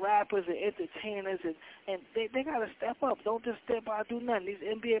 All these rappers and entertainers, and they got to step up. Don't just step by and do nothing. These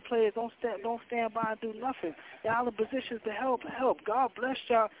NBA players don't stand by and do nothing. Y'all in positions to help. God bless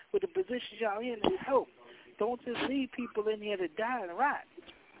y'all with the positions y'all in to help. Don't just leave people in here to die and rot.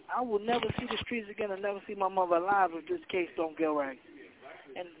 I will never see the streets again and never see my mother alive if this case don't get right.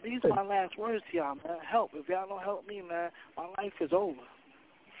 And these are my last words to y'all, man. Help. If y'all don't help me, man, my life is over.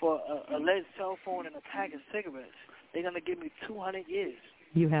 For a lead cell phone and a pack of cigarettes, they're going to give me 200 years.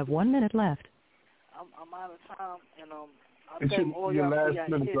 You have 1 minute left. I'm out of time, and I thank all y'all for your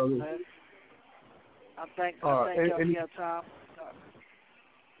hits, man. I thank y'all for your time.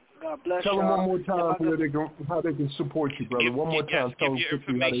 God bless Tell y'all. them one more time how they can support you, brother. One more time. Tell them your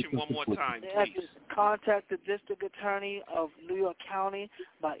information one more time, please. Contact the District Attorney of New York County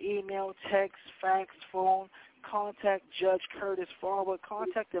by email, text, fax, phone. Contact Judge Curtis Forward.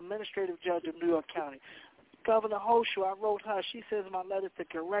 Contact the Administrative Judge of New York County. Governor Hochul, I wrote her. She sends my letters to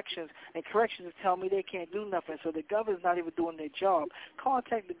corrections, and corrections tell me they can't do nothing. So the governor's not even doing their job.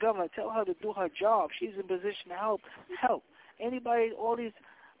 Contact the governor. Tell her to do her job. She's in position to help. Anybody, all these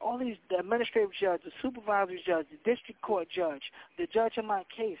the administrative judge, the supervisory judge, the district court judge, the judge in my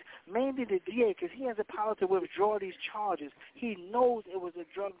case, mainly the DA, because he has the power to withdraw these charges. He knows it was a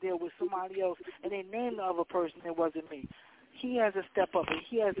drug deal with somebody else, and they named the other person. It wasn't me. He has to step up, and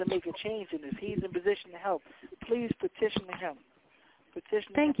he has to make a change in this. He's in position to help. Please petition to him.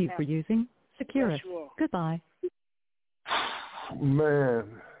 Thank you for using Securus. Goodbye. Man,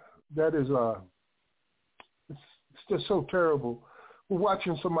 that is it's just so terrible. We're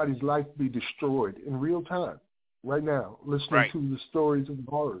watching somebody's life be destroyed in real time, right now, listening to the stories of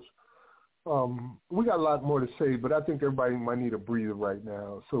horrors. We got a lot more to say, but I think everybody might need a breather right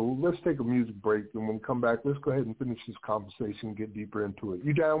now. So let's take a music break, and when we come back, let's go ahead and finish this conversation and get deeper into it.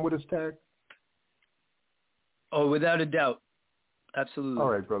 You down with us, Tag? Oh, without a doubt. Absolutely. All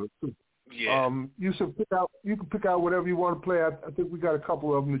right, brother. Yeah. Yusuf, you can pick out whatever you want to play. I think we got a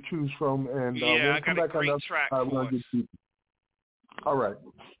couple of them to choose from. And I got a great track for us. All right.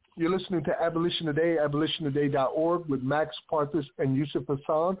 You're listening to Abolition Today, abolitiontoday.org with Max Parthas and Yusuf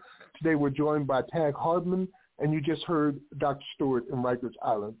Hassan. Today we're joined by Tag Harmon, and you just heard Dr. Stewart in Rikers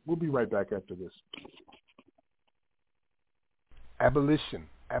Island. We'll be right back after this. Abolition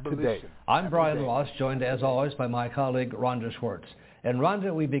Today. I'm Brian Ross, joined as always by my colleague Rhonda Schwartz. And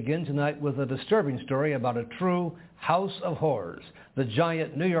Rhonda, we begin tonight with a disturbing story about a true house of horrors, the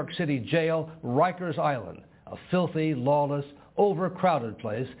giant New York City jail, Rikers Island, a filthy, lawless, overcrowded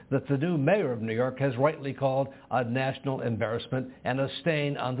place that the new mayor of New York has rightly called a national embarrassment and a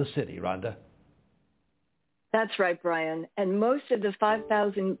stain on the city. Rhonda. That's right, Brian. And most of the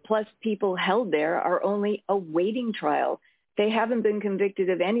 5,000 plus people held there are only awaiting trial. They haven't been convicted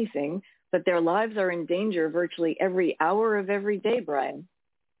of anything, but their lives are in danger virtually every hour of every day, Brian.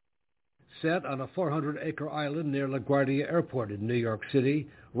 Set on a 400-acre island near LaGuardia Airport in New York City,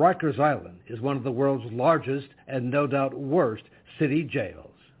 Rikers Island is one of the world's largest and no doubt worst city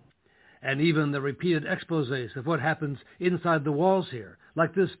jails. And even the repeated exposés of what happens inside the walls here,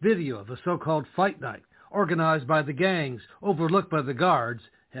 like this video of a so-called fight night organized by the gangs, overlooked by the guards,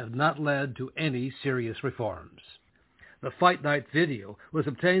 have not led to any serious reforms. The fight night video was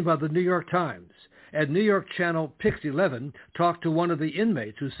obtained by the New York Times, and New York channel Pix 11 talked to one of the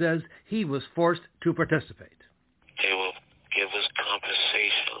inmates who says he was forced to participate. They will give us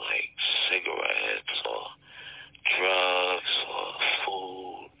compensation like cigarettes or drugs or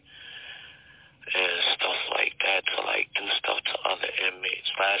food and stuff like that to do stuff to other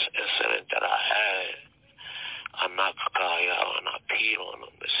inmates. Last incident that I had, I knocked a guy out and I peed on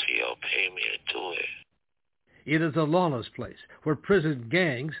him. The CO paid me to do it. It is a lawless place where prison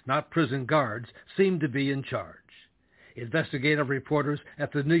gangs, not prison guards, seem to be in charge. Investigative reporters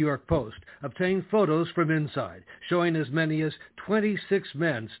at the New York Post obtained photos from inside showing as many as 26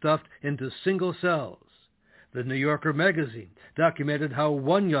 men stuffed into single cells. The New Yorker magazine documented how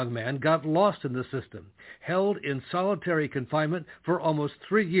one young man got lost in the system, held in solitary confinement for almost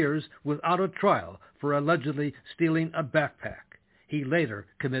 3 years without a trial for allegedly stealing a backpack. He later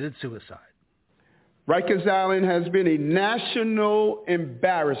committed suicide. Rikers Island has been a national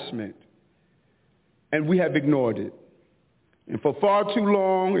embarrassment, and we have ignored it. And for far too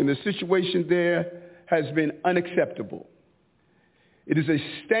long, and the situation there has been unacceptable. It is a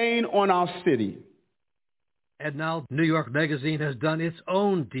stain on our city, And now New York Magazine has done its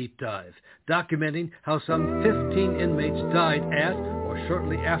own deep dive, documenting how some 15 inmates died at or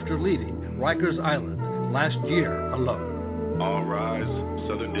shortly after leaving Rikers Island last year alone. All rise.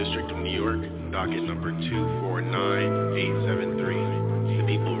 Southern District of New York, docket number 249873, The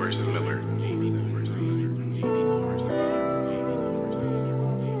People versus Miller.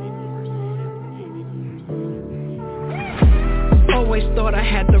 Always thought I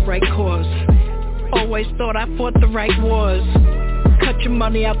had the right cause. Always thought I fought the right wars. Cut your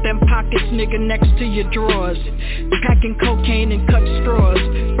money out them pockets, nigga, next to your drawers. Packing cocaine and cut straws.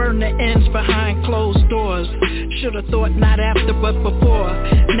 Burn the ends behind closed doors. Should've thought not after but before.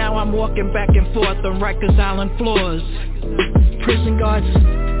 Now I'm walking back and forth on Rikers Island floors. Prison guards,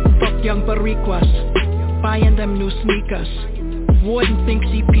 fuck young Bariquas. Buying them new sneakers. Warden thinks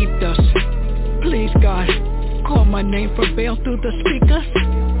he peeped us. Please God, call my name for bail through the speakers.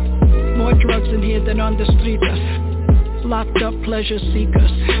 More drugs in here than on the streets. Locked up pleasure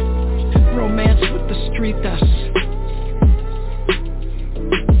seekers. Romance with the streeters.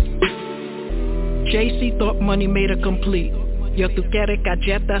 JC thought money made her complete. Yo tu quieres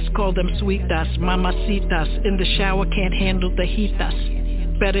galletas, call them sweetas. Mamacitas, in the shower can't handle the heatas.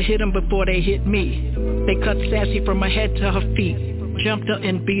 Better hit them before they hit me. They cut Sassy from her head to her feet. Jumped her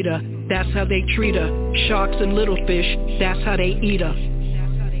and beat her, that's how they treat her. Sharks and little fish, that's how they eat her.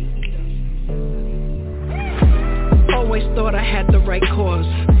 Always thought I had the right cause.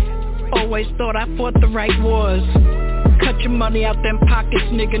 Always thought I fought the right wars. Cut your money out them pockets,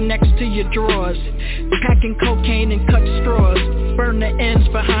 nigga, next to your drawers. Packing cocaine and cut straws. Burn the ends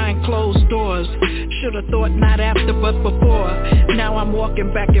behind closed doors. Should've thought not after but before. Now I'm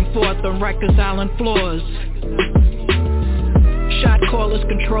walking back and forth on Rikers Island floors. Shot callers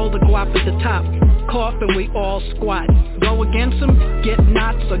control the guap at the top. Cough and we all squat. Go against them, get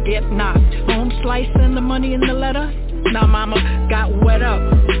knots or get knocked. Home slice and the money in the letter. Now mama got wet up,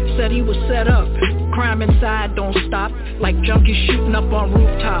 said he was set up. Crime inside don't stop, like junkies shooting up on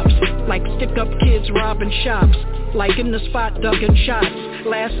rooftops. Like stick up kids robbing shops, like in the spot ducking shots.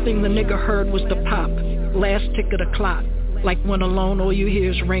 Last thing the nigga heard was the pop, last tick of the clock. Like when alone all you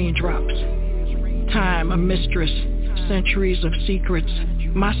hear is raindrops. Time a mistress, centuries of secrets.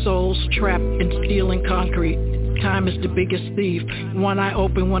 My soul's trapped in steel and concrete. Time is the biggest thief. One eye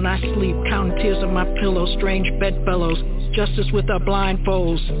open when I sleep, counting tears on my pillow. Strange bedfellows, justice with our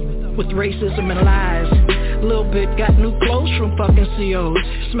blindfolds. With racism and lies. Lil' bit got new clothes from fucking COs.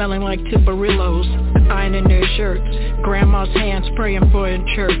 Smelling like Tipperillos, ironing their shirts. Grandma's hands praying for in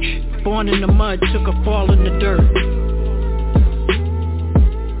church. Born in the mud, took a fall in the dirt.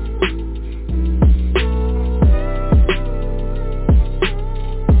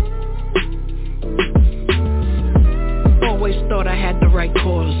 Always thought I had the right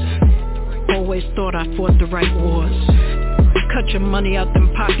cause. Always thought I fought the right wars. Cut your money out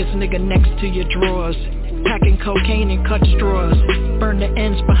them pockets, nigga, next to your drawers. Packing cocaine and cut straws. Burn the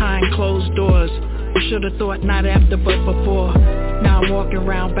ends behind closed doors. Should've thought not after but before. Now I'm walking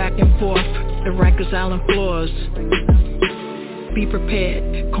around back and forth the Rikers Island floors. Be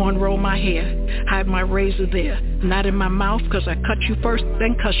prepared, cornrow my hair. Hide my razor there. Not in my mouth, cause I cut you first,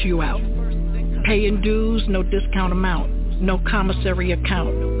 then cuss you out. Paying dues, no discount amount. No commissary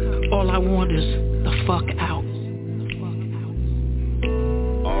account. All I want is the fuck out.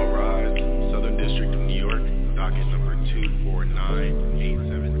 All rise. Southern District of New York, docket number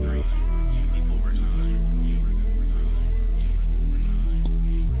 249873. People versus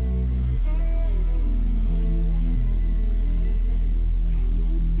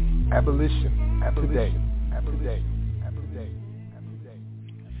Abolition. Today.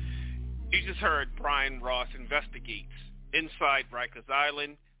 You just heard Brian Ross Investigates. Inside Rikers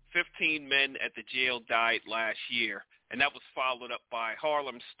Island, 15 men at the jail died last year, and that was followed up by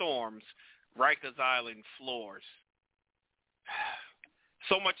Harlem Storm's Rikers Island Floors.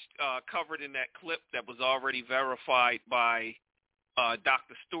 So much covered in that clip that was already verified by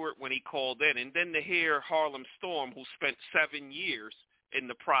Dr. Stewart when he called in, and then to hear Harlem Storm, who spent 7 years in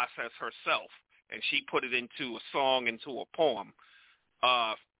the process herself, and she put it into a song, into a poem.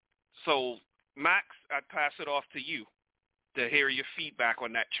 So, Max, I'd pass it off to you to hear your feedback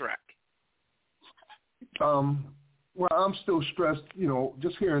on that track. Well, I'm still stressed,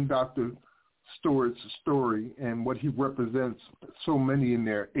 just hearing Dr. Stewart's story and what he represents, so many in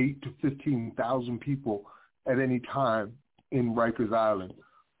there, 8 to 15,000 people at any time in Rikers Island.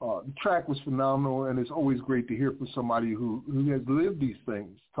 The track was phenomenal, and it's always great to hear from somebody who has lived these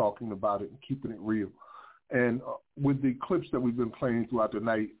things, talking about it and keeping it real. And with the clips that we've been playing throughout the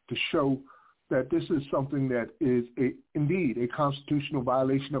night to show that this is something that is indeed a constitutional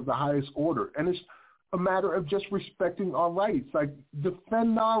violation of the highest order. And it's a matter of just respecting our rights. Like,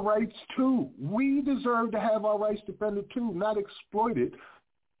 defend our rights too. We deserve to have our rights defended too, not exploited.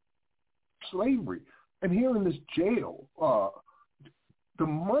 Slavery. And here in this jail, the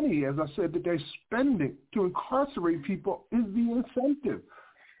money, as I said, that they're spending to incarcerate people is the incentive.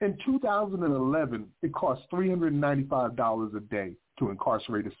 In 2011, it cost $395 a day to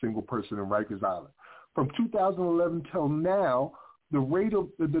incarcerate a single person in Rikers Island. From 2011 till now, the rate of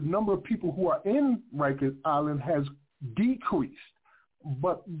the number of people who are in Rikers Island has decreased,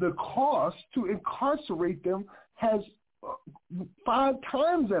 but the cost to incarcerate them has 5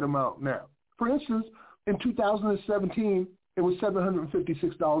 times that amount now. For instance, in 2017, it was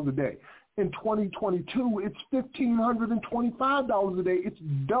 $756 a day. In 2022, it's $1,525 a day. It's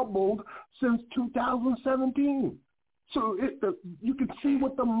doubled since 2017. So you can see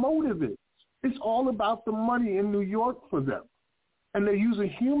what the motive is. It's all about the money in New York for them. And they're using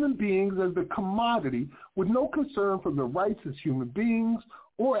human beings as the commodity with no concern for their rights as human beings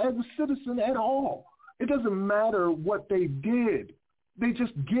or as a citizen at all. It doesn't matter what they did. They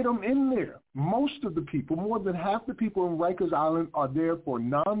just get them in there. Most of the people, more than half the people in Rikers Island are there for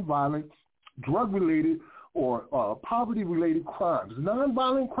nonviolent, drug-related, or poverty-related crimes,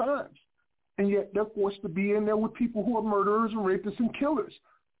 nonviolent crimes. And yet they're forced to be in there with people who are murderers and rapists and killers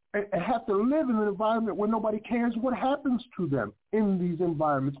and have to live in an environment where nobody cares what happens to them in these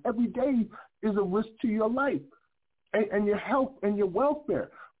environments. Every day is a risk to your life and your health and your welfare.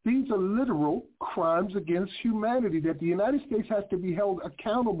 These are literal crimes against humanity that the United States has to be held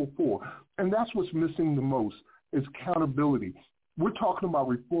accountable for. And that's what's missing the most is accountability. We're talking about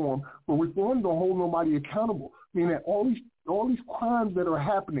reform, but reform don't hold nobody accountable. I mean, that all these crimes that are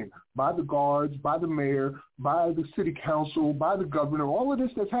happening by the guards, by the mayor, by the city council, by the governor, all of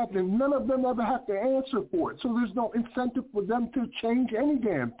this that's happening, none of them ever have to answer for it. So there's no incentive for them to change any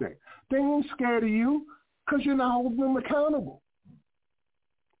damn thing. They ain't scared of you because you're not holding them accountable.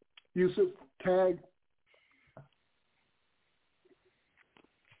 Yusuf, tag.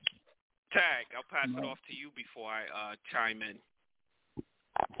 Tag, I'll pass it off to you before I chime in.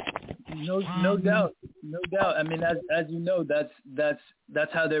 No doubt. I mean, as you know,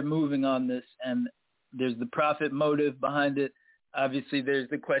 that's how they're moving on this, and there's the profit motive behind it. Obviously, there's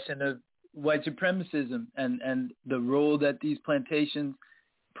the question of white supremacism and the role that these plantations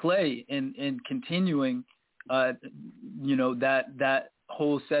play in continuing, that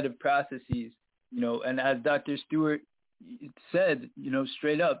whole set of processes, and as Dr. Stewart said,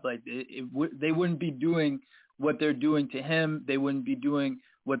 straight up, like they wouldn't be doing what they're doing to him. They wouldn't be doing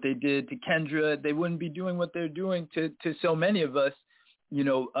what they did to Kendra. They wouldn't be doing what they're doing to so many of us,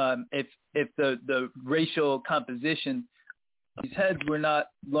 if the racial composition of these heads were not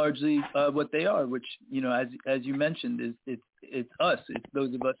largely what they are, which, as you mentioned, it's us. It's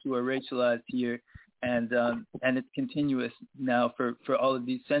those of us who are racialized here. And it's continuous now for all of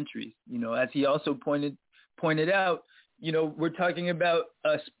these centuries. As he also pointed out, we're talking about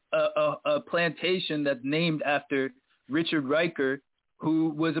a plantation that's named after Richard Riker, who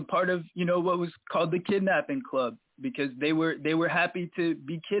was a part of what was called the Kidnapping Club, because they were happy to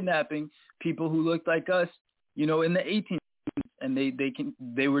be kidnapping people who looked like us, in the 1800s, and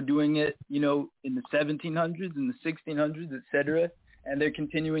they were doing it, in the 1700s and the 1600s, et cetera, and they're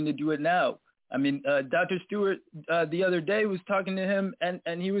continuing to do it now. I mean, Dr. Stewart the other day was talking to him,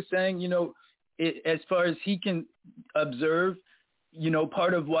 and he was saying, as far as he can observe,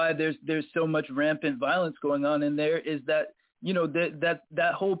 part of why there's so much rampant violence going on in there is that,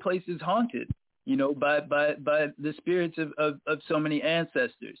 that whole place is haunted, by the spirits of so many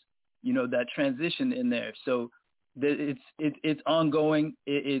ancestors, that transition in there. So it's ongoing.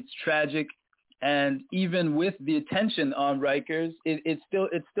 It's tragic. And even with the attention on Rikers, it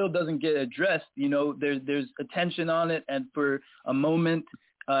still doesn't get addressed. There's attention on it, and for a moment,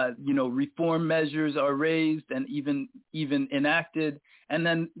 reform measures are raised and even enacted, and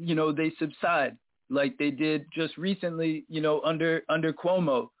then they subside, like they did just recently, under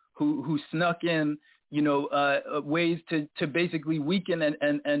Cuomo, who snuck in ways to basically weaken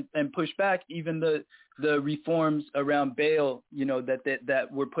and push back even the reforms around bail, that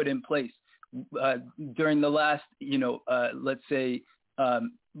were put in place. During the last, let's say,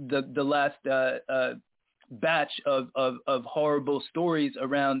 the last batch of horrible stories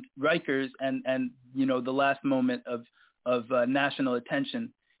around Rikers and the last moment of national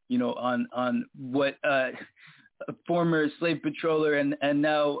attention, on what former slave patroller and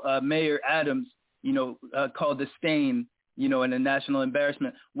now Mayor Adams, called a stain, and a national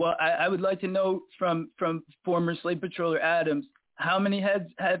embarrassment. Well, I would like to know from former slave patroller Adams, how many heads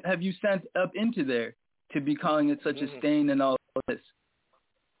have you sent up into there to be calling it such a stain and all this?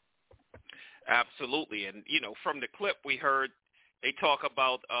 Absolutely. And, from the clip we heard, they talk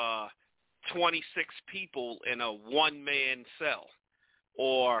about 26 people in a one-man cell,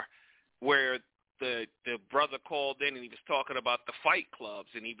 or where the brother called in and he was talking about the fight clubs,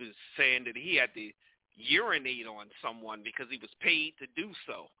 and he was saying that he had to urinate on someone because he was paid to do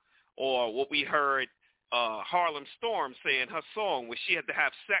so. Or what we heard Harlem Storm say in her song, where she had to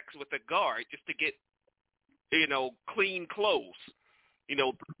have sex with a guard just to get, clean clothes.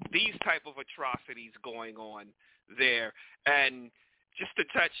 These type of atrocities going on there. And just to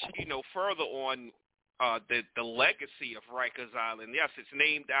touch, further on the legacy of Rikers Island, yes, it's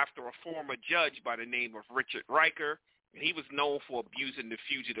named after a former judge by the name of Richard Riker. He was known for abusing the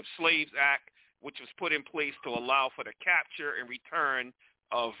Fugitive Slaves Act, which was put in place to allow for the capture and return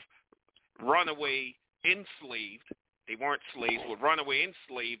of runaway enslaved. They weren't slaves, but runaway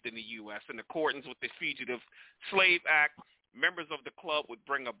enslaved in the U.S. In accordance with the Fugitive Slave Act, members of the club would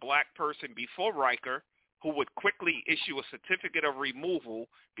bring a black person before Riker, who would quickly issue a certificate of removal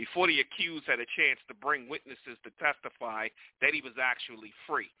before the accused had a chance to bring witnesses to testify that he was actually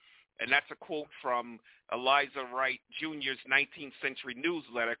free. And that's a quote from Eliza Wright Jr.'s 19th century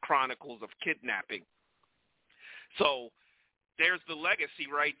newsletter, Chronicles of Kidnapping. So there's the legacy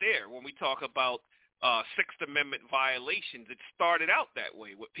right there. When we talk about Sixth Amendment violations, it started out that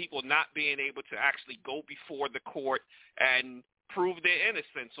way, with people not being able to actually go before the court and prove their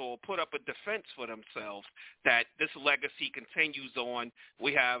innocence or put up a defense for themselves. That this legacy continues on.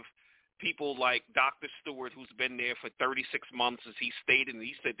 We have people like Dr. Stewart, who's been there for 36 months, as he stated, and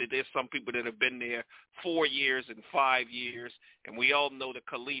he said that there's some people that have been there 4 years and 5 years, and we all know the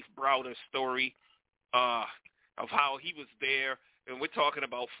Kalief Browder story of how he was there, and we're talking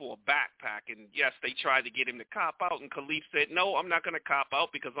about for a backpack, and yes, they tried to get him to cop out, and Kalief said, no, I'm not going to cop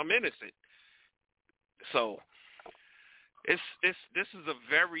out because I'm innocent. So this is a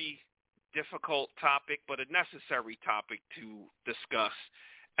very difficult topic, but a necessary topic to discuss.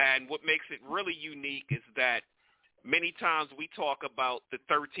 And what makes it really unique is that many times we talk about the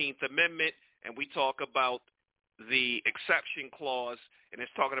 13th Amendment and we talk about the exception clause, and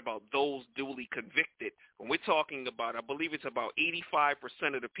it's talking about those duly convicted. When we're talking about, I believe it's about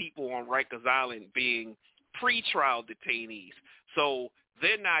 85% of the people on Rikers Island being pretrial detainees. So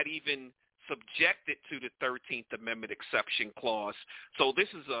they're not even subjected to the 13th Amendment exception clause. So this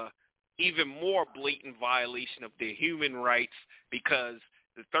is a even more blatant violation of their human rights, because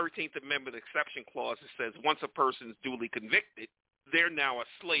the 13th Amendment exception clause says once a person is duly convicted, they're now a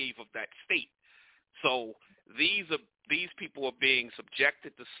slave of that state. So these people are being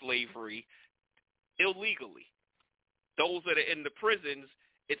subjected to slavery illegally. Those that are in the prisons,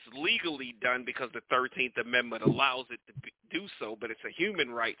 it's legally done because the 13th Amendment allows it to do so, but it's a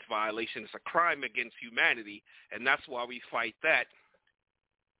human rights violation. It's a crime against humanity, and that's why we fight that.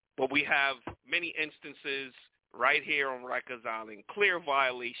 But we have many instances right here on Rikers Island, clear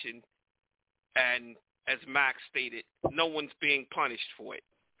violation, and as Max stated, no one's being punished for it.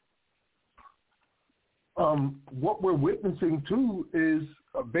 What we're witnessing, too, is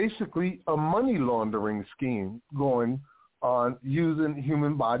basically a money laundering scheme going on, using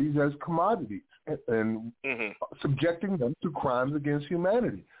human bodies as commodities and subjecting them to crimes against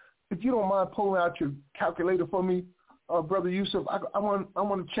humanity. If you don't mind pulling out your calculator for me, Brother Yusuf, I want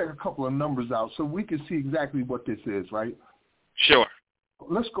to check a couple of numbers out so we can see exactly what this is, right? Sure.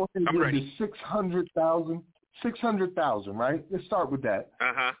 Let's go ahead and do this 600,000, right? Let's start with that.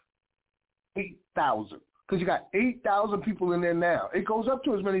 8,000. Because you got 8,000 people in there now. It goes up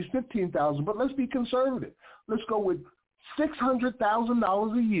to as many as 15,000, but let's be conservative. Let's go with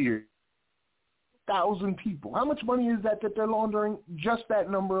 $600,000 a year, 1,000 people. How much money is that they're laundering? Just that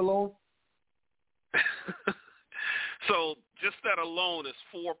number alone? So just that alone is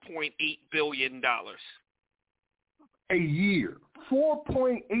 $4.8 billion. A year.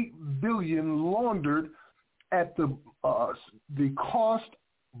 $4.8 billion laundered at the cost,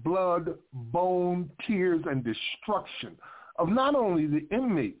 blood, bone, tears, and destruction of not only the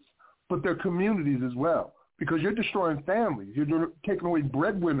inmates, but their communities as well. Because you're destroying families. You're taking away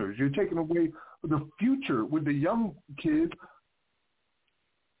breadwinners. You're taking away the future with the young kids'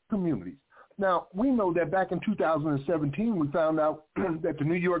 communities. Now, we know that back in 2017, we found out that the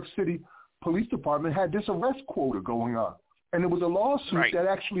New York City Police Department had this arrest quota going on. And it was a lawsuit that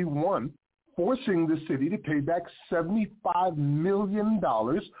actually won, forcing the city to pay back $75 million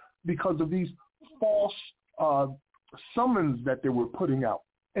because of these false summons that they were putting out.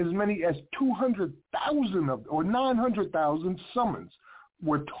 As many as 200,000 or 900,000 summons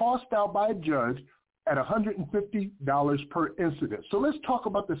were tossed out by a judge at $150 per incident. So let's talk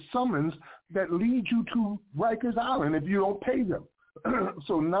about the summons that lead you to Rikers Island if you don't pay them.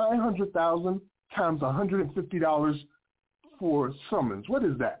 So 900,000 times $150 for summons. What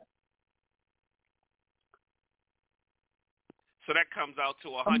is that? So that comes out to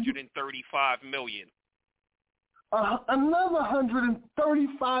 135 million. Another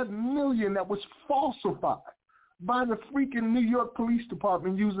 135 million that was falsified by the freaking New York Police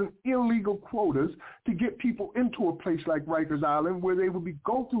Department using illegal quotas to get people into a place like Rikers Island where they would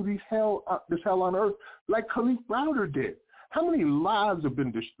go through this hell on earth like Khalif Browder did. How many lives have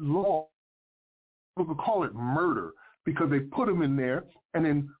been lost? We could call it murder because they put them in there. And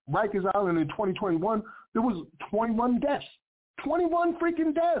in Rikers Island in 2021, there was 21 deaths. 21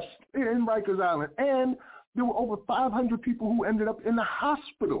 freaking deaths in Rikers Island. And there were over 500 people who ended up in the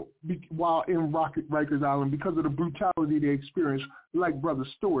hospital while in Rikers Island because of the brutality they experienced, like Brother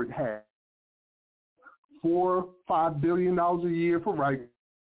Stewart had. $4-5 billion a year for Rikers,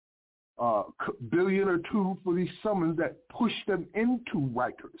 billion or two for these summons that pushed them into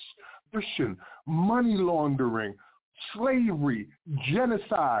Rikers. Christian, money laundering, slavery,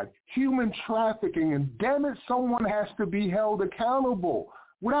 genocide, human trafficking, and damn it, someone has to be held accountable.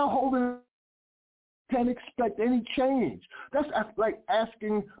 Without holding, can't expect any change. That's like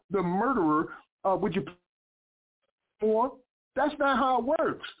asking the murderer, would you or that's not how it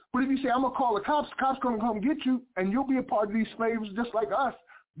works. But if you say, I'm going to call the cops going to come get you, and you'll be a part of these slaves just like us,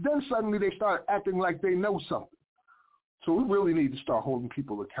 then suddenly they start acting like they know something. So we really need to start holding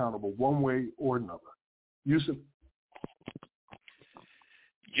people accountable one way or another. Yusuf?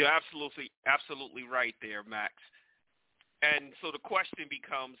 You're absolutely right there, Max. And so the question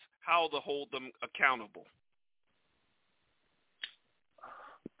becomes how to hold them accountable.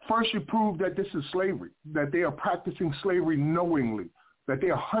 First, you prove that this is slavery, that they are practicing slavery knowingly, that they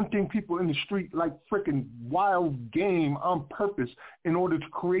are hunting people in the street like freaking wild game on purpose in order to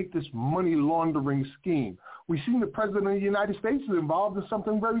create this money laundering scheme. We've seen the President of the United States is involved in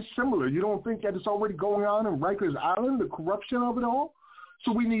something very similar. You don't think that it's already going on in Rikers Island, the corruption of it all?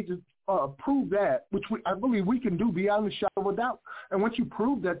 So we need to prove that, which I believe we can do beyond the shadow of a doubt. And once you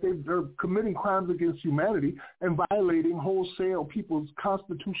prove that they're committing crimes against humanity and violating wholesale people's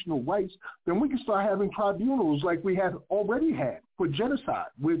constitutional rights, then we can start having tribunals like we have already had for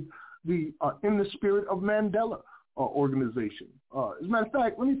genocide with the In the Spirit of Mandela organization. As a matter of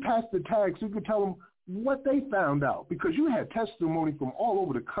fact, let me pass the tag so you can tell them what they found out, because you had testimony from all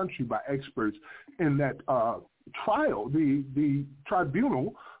over the country by experts in that trial, the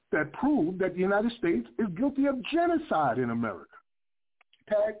tribunal that proved that the United States is guilty of genocide in America.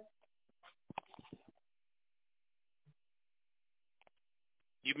 Tag.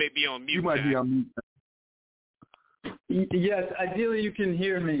 You may be on mute. You might be on mute. Yes, ideally you can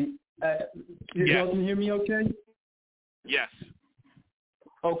hear me. You all can hear me okay? Yes.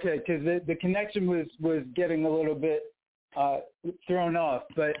 Okay, because the connection was getting a little bit thrown off.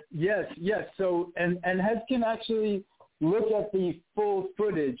 But yes. So, and heads can actually look at the full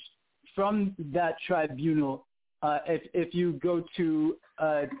footage from that tribunal. If you go to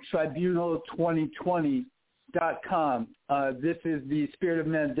tribunal2020.com, this is the Spirit of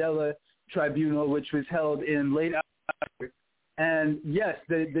Mandela Tribunal, which was held in late October. And yes,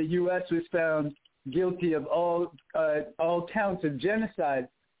 the U.S. was found guilty of all counts of genocide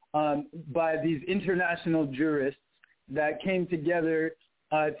by these international jurists that came together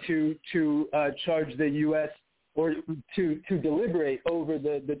to charge the U.S. or to deliberate over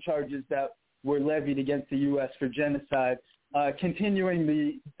the charges that were levied against the U.S. for genocide, continuing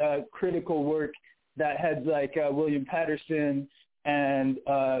the critical work that heads like William Patterson and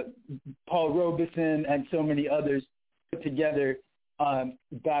Paul Robeson and so many others put together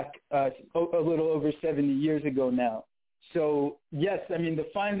back a little over 70 years ago now. So yes, I mean the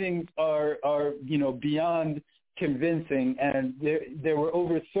findings are beyond convincing, and there were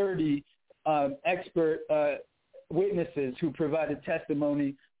over 30 expert witnesses who provided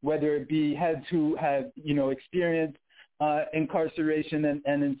testimony, whether it be heads who have experienced incarceration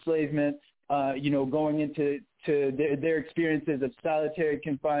and enslavement, going into their experiences of solitary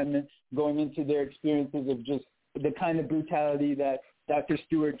confinement, going into their experiences of just the kind of brutality that Dr.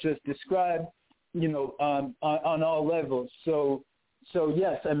 Stewart just described, on all levels. So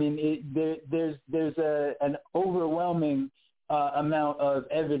yes, I mean there's an overwhelming amount of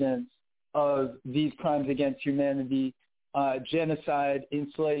evidence of these crimes against humanity, genocide,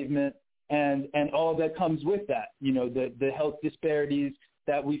 enslavement, and all that comes with that. The health disparities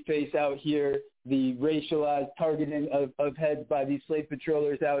that we face out here, the racialized targeting of heads by these slave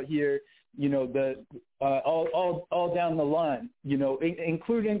patrollers out here, all down the line,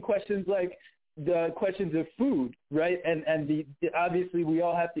 including questions like the questions of food, right? And obviously we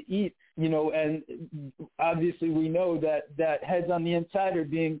all have to eat and obviously we know that heads on the inside are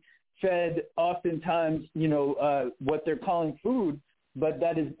being fed oftentimes, what they're calling food, but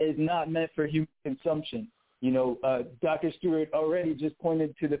that is not meant for human consumption. Dr. Stewart already just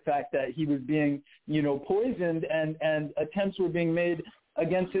pointed to the fact that he was being, poisoned and attempts were being made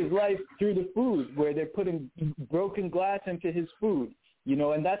against his life through the food, where they're putting broken glass into his food,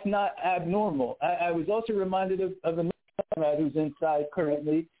 and that's not abnormal. I was also reminded of another comrade who's inside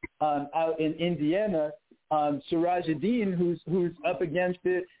currently out in Indiana, Sirajuddin, who's up against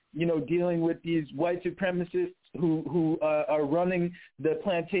it, dealing with these white supremacists who are running the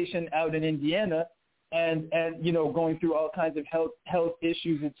plantation out in Indiana and going through all kinds of health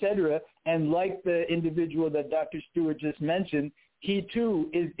issues, et cetera. And like the individual that Dr. Stewart just mentioned, he too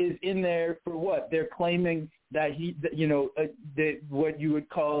is in there for what? They're claiming that what you would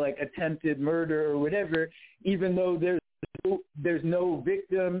call like attempted murder or whatever, even though there's no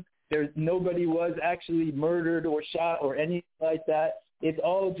victim, nobody was actually murdered or shot or anything like that. It's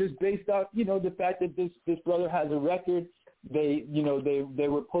all just based off, the fact that this brother has a record. They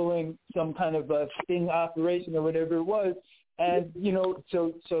were pulling some kind of a sting operation or whatever it was, and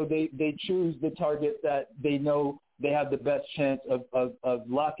so they choose the target that they know they have the best chance of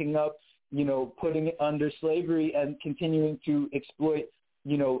locking up, putting it under slavery and continuing to exploit,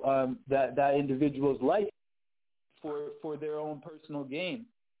 that individual's life for their own personal gain.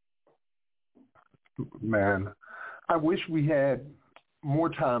 Man, I wish we had more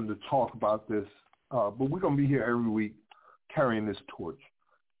time to talk about this, but we're going to be here every week carrying this torch.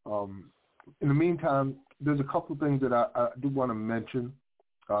 In the meantime, there's a couple of things that I do want to mention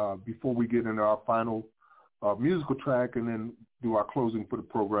before we get into our final musical track and then do our closing for the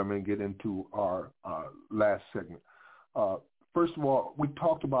program and get into our last segment. First of all, we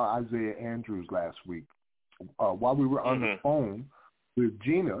talked about Isaiah Andrews last week. While we were on the phone with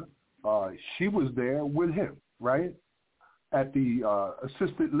Gina, she was there with him, right, at the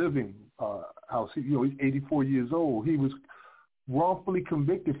assisted living house. He's 84 years old. He was wrongfully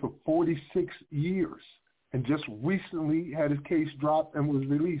convicted for 46 years and just recently had his case dropped and was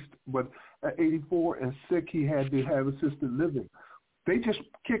released. But at 84 and sick, he had to have assisted living. They just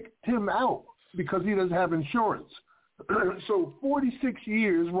kicked him out because he doesn't have insurance. So 46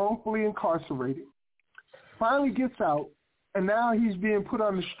 years wrongfully incarcerated, finally gets out, and now he's being put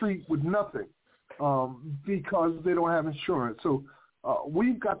on the street with nothing because they don't have insurance. So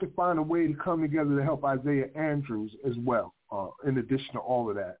we've got to find a way to come together to help Isaiah Andrews as well, in addition to all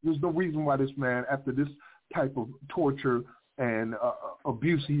of that. There's no reason why this man, after this type of torture and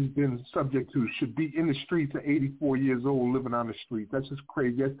abuse he's been subject to, should be in the streets at 84 years old living on the street. That's just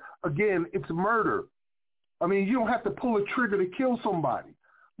crazy. Again, it's murder. I mean, you don't have to pull a trigger to kill somebody.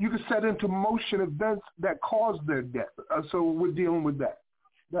 You can set into motion events that cause their death. So we're dealing with that.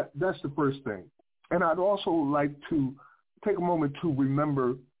 That's the first thing. And I'd also like to take a moment to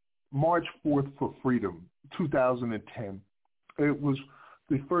remember March 4th for Freedom, 2010. It was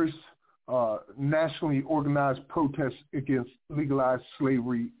the first nationally organized protest against legalized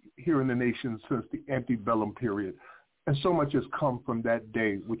slavery here in the nation since the antebellum period. And so much has come from that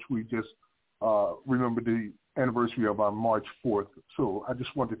day, which we just remember the anniversary of on March 4th. So I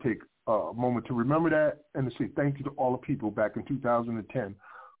just want to take a moment to remember that and to say thank you to all the people back in 2010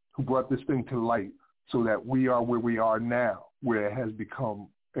 who brought this thing to light so that we are where we are now, where it has become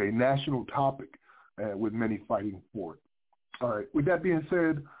a national topic with many fighting for it. All right. With that being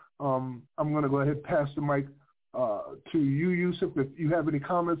said, I'm going to go ahead and pass the mic to you, Yusuf. If you have any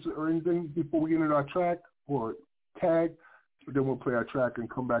comments or anything before we get into our track or tag, then we'll play our track and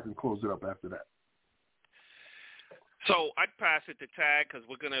come back and close it up after that. So I'd pass it to Tag because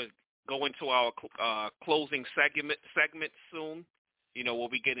we're going to go into our closing segment soon. We'll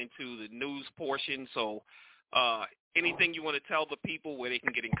be getting to the news portion. So anything you want to tell the people where they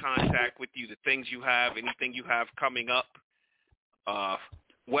can get in contact with you, the things you have, anything you have coming up,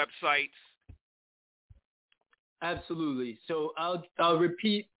 websites? Absolutely. So I'll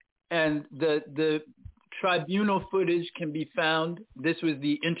repeat, and the tribunal footage can be found. This was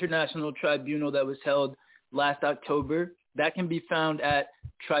the international tribunal that was held last October. That can be found at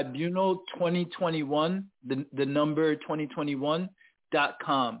Tribunal 2021, the number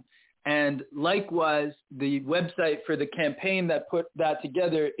 2021.com. And likewise, the website for the campaign that put that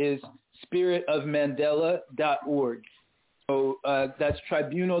together is spiritofmandela.org. So that's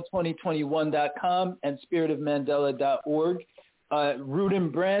tribunal2021.com and spiritofmandela.org. Root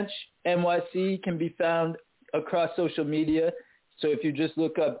and Branch NYC can be found across social media. So if you just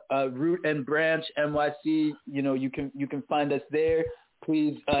look up Root and Branch NYC, you can find us there.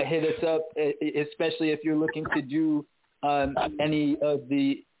 Please hit us up, especially if you're looking to do any of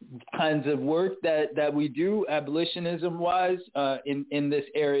the kinds of work that we do abolitionism-wise in this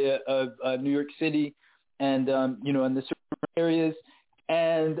area of New York City and, in the surrounding areas.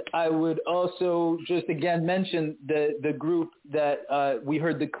 And I would also just again mention the group that we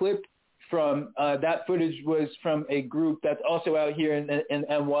heard the clip from. That footage was from a group that's also out here in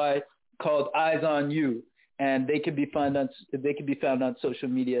NY called Eyes on You, and they could be found on social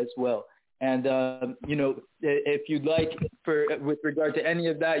media as well. And if you'd like, with regard to any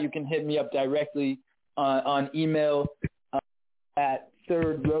of that, you can hit me up directly on email at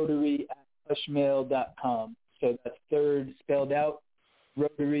thirdrotary@hushmail.com. So that's third spelled out,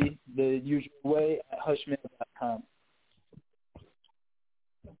 Rotary the usual way at hushmail.com.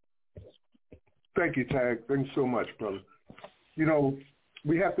 Thank you, Tag. Thanks so much, brother. We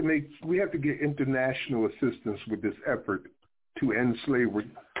have to get international assistance with this effort to end slavery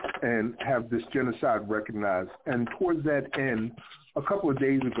and have this genocide recognized. And towards that end, a couple of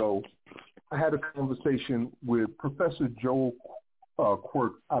days ago, I had a conversation with Professor Joel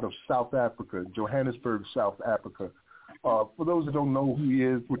Quirk out of South Africa, Johannesburg, South Africa. For those that don't know who he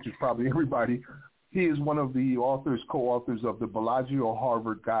is, which is probably everybody, he is one of the co-authors of the Bellagio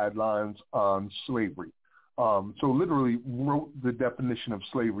Harvard Guidelines on Slavery. So literally wrote the definition of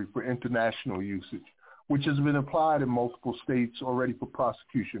slavery for international usage, which has been applied in multiple states already for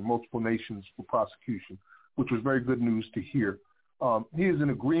prosecution, multiple nations for prosecution, which was very good news to hear. He is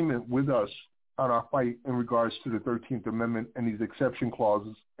in agreement with us on our fight in regards to the 13th Amendment and these exception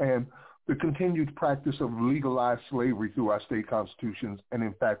clauses and the continued practice of legalized slavery through our state constitutions and,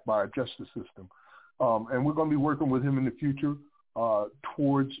 in fact, by our justice system. And we're going to be working with him in the future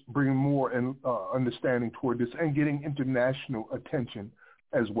towards bringing more understanding toward this and getting international attention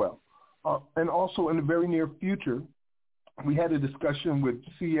as well. And also in the very near future, we had a discussion with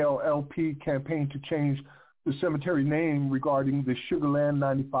CLLP Campaign to Change the Cemetery name regarding the Sugarland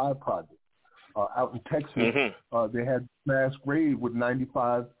 95 project out in Texas. Mm-hmm. They had mass grave with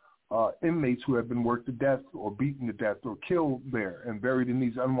 95 inmates who had been worked to death or beaten to death or killed there and buried in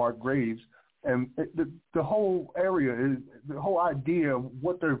these unmarked graves. And the whole area, the whole idea of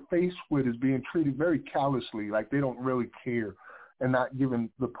what they're faced with is being treated very callously, like they don't really care and not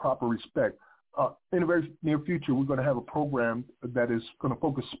given the proper respect. In the very near future, we're going to have a program that is going to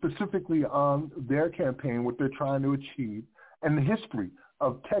focus specifically on their campaign, what they're trying to achieve, and the history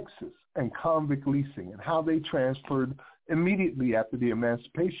of Texas and convict leasing and how they transferred immediately after the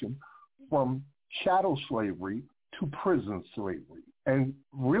emancipation from chattel slavery to prison slavery and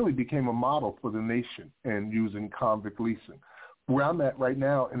really became a model for the nation and using convict leasing. Where I'm at right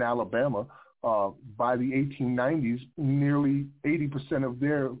now in Alabama, by the 1890s, nearly 80% of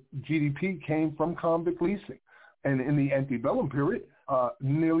their GDP came from convict leasing. And in the antebellum period,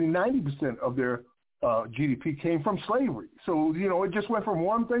 nearly 90% of their GDP came from slavery. So, it just went from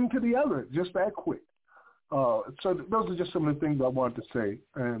one thing to the other, just that quick. So those are just some of the things I wanted to say.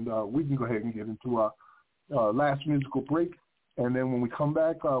 And we can go ahead and get into our last musical break. And then when we come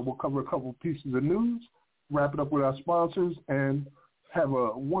back, we'll cover a couple pieces of news, wrap it up with our sponsors, and have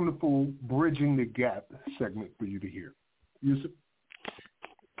a wonderful Bridging the Gap segment for you to hear. Yusuf?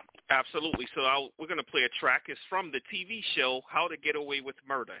 Absolutely. So we're going to play a track. It's from the TV show How to Get Away with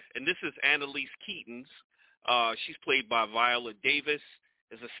Murder. And this is Annalise Keaton's. She's played by Viola Davis.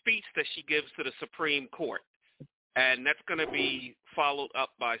 It's a speech that she gives to the Supreme Court. And that's going to be followed up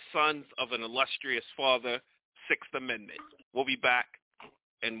by Sons of an Illustrious Father, Sixth Amendment. We'll be back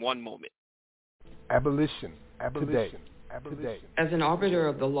in one moment. Abolition. Today. As an arbiter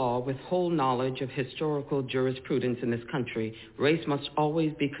of the law with whole knowledge of historical jurisprudence in this country, race must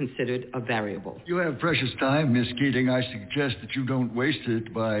always be considered a variable. You have precious time, Miss Keating. I suggest that you don't waste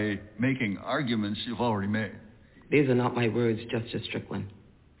it by making arguments you've already made. These are not my words, Justice Strickland.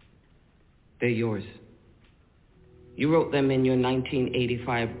 They're yours. You wrote them in your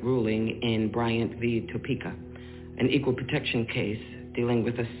 1985 ruling in Bryant v. Topeka, an equal protection case dealing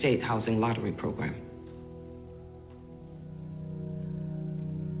with a state housing lottery program.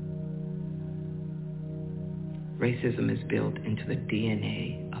 Racism is built into the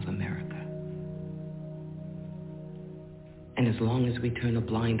DNA of America. And as long as we turn a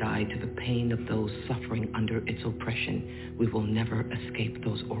blind eye to the pain of those suffering under its oppression, we will never escape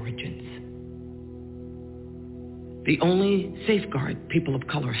those origins. The only safeguard people of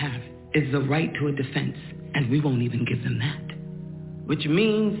color have is the right to a defense, and we won't even give them that. Which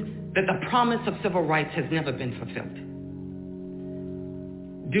means that the promise of civil rights has never been fulfilled.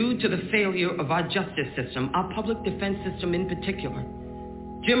 Due to the failure of our justice system, our public defense system in particular,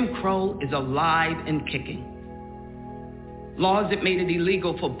 Jim Crow is alive and kicking. Laws that made it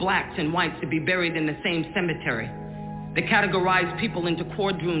illegal for blacks and whites to be buried in the same cemetery They categorize people into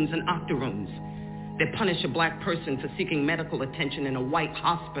quadroons and octoroons. They punish a black person for seeking medical attention in a white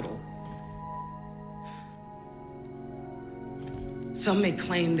hospital. Some may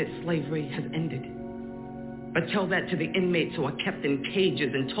claim that slavery has ended, but tell that to the inmates who are kept in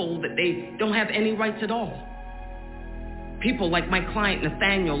cages and told that they don't have any rights at all. People like my client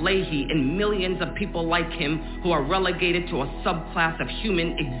Nathaniel Leahy and millions of people like him who are relegated to a subclass of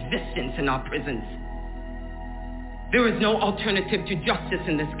human existence in our prisons. There is no alternative to justice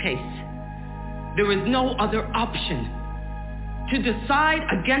in this case. There is no other option. To decide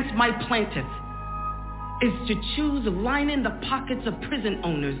against my plaintiff is to choose lining the pockets of prison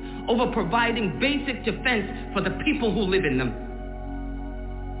owners over providing basic defense for the people who live in them.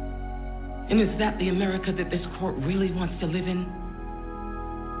 And is that the America that this court really wants to live in?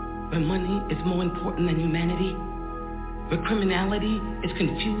 Where money is more important than humanity? Where criminality is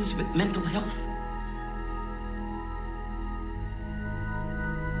confused with mental health?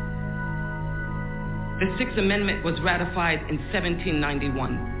 The Sixth Amendment was ratified in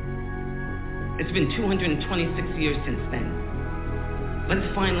 1791. It's been 226 years since then.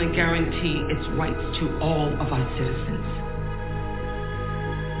 Let's finally guarantee its rights to all of our citizens.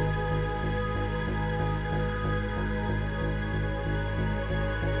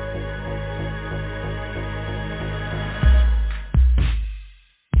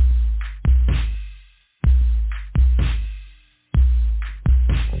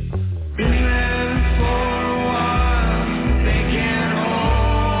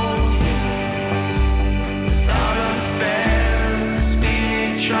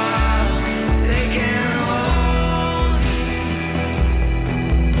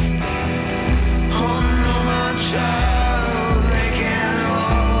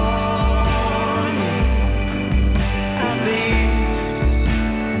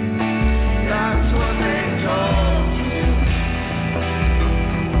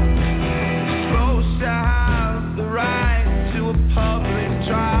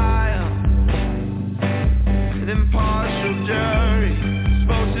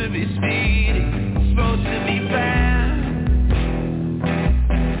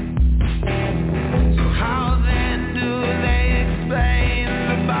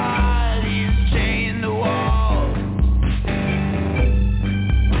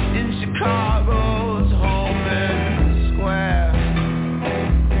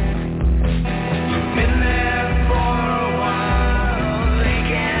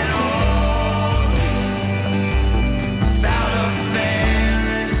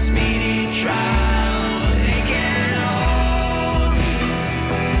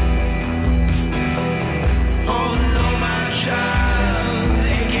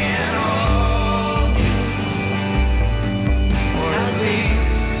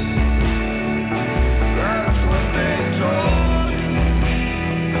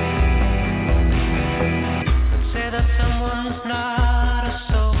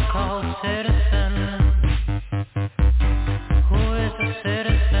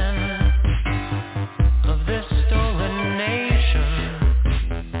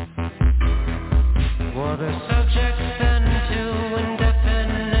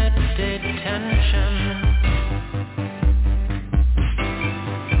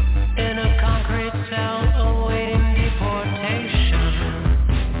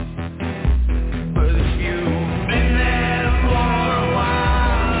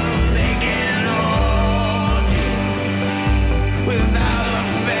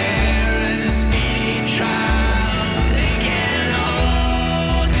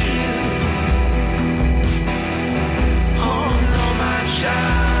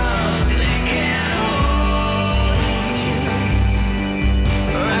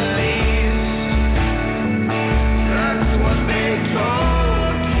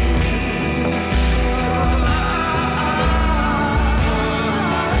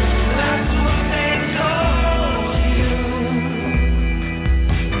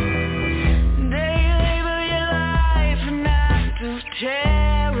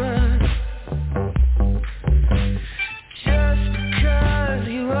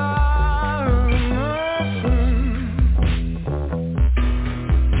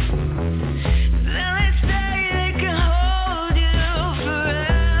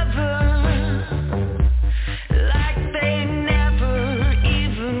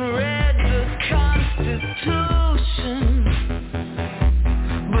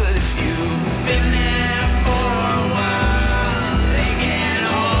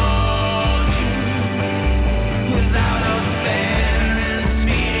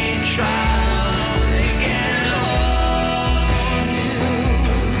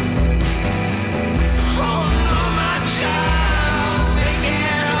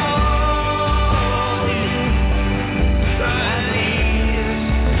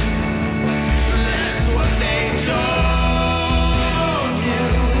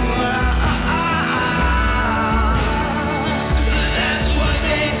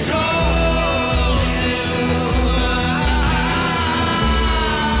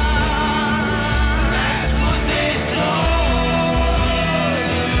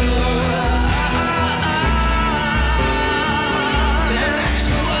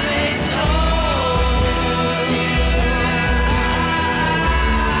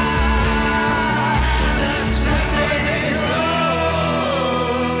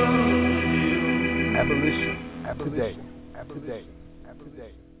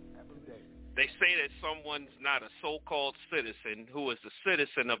 They say that someone's not a so-called citizen who is a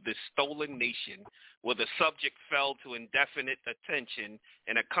citizen of this stolen nation where the subject fell to indefinite detention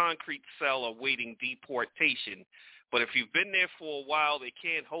in a concrete cell awaiting deportation. But if you've been there for a while, they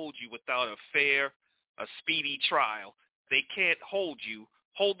can't hold you without a fair, a speedy trial. They can't hold you.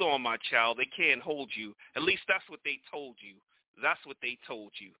 Hold on, my child. They can't hold you. At least that's what they told you. That's what they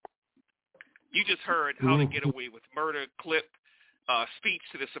told you. You just heard How to Get Away with Murder clip, speech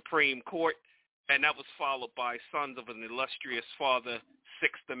to the Supreme Court, and that was followed by Sons of an Illustrious Father,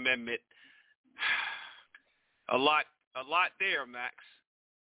 Sixth Amendment. A lot there, Max.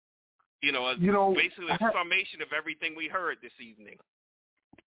 Basically a summation of everything we heard this evening.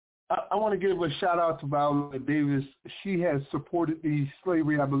 I want to give a shout out to Viola Davis. She has supported the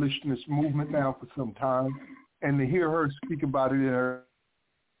slavery abolitionist movement now for some time, and to hear her speak about it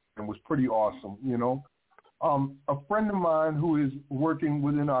was pretty awesome, A friend of mine who is working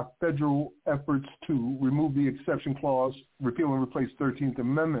within our federal efforts to remove the exception clause, repeal and replace 13th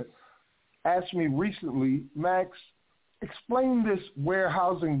Amendment, asked me recently, Max, explain this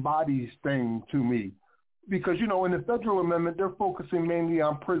warehousing bodies thing to me. Because, in the federal amendment, they're focusing mainly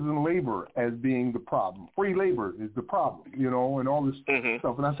on prison labor as being the problem. Free labor is the problem, and all this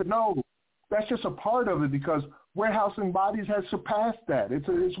stuff. And I said, no, that's just a part of it because warehousing bodies has surpassed that.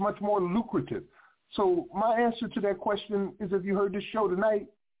 It's much more lucrative. So my answer to that question is, if you heard this show tonight,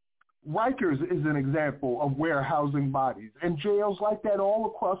 Rikers is an example of warehousing bodies and jails like that all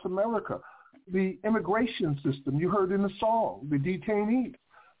across America. The immigration system, you heard in the song, the detainees,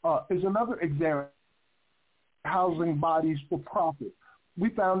 is another example. Housing bodies for profit. We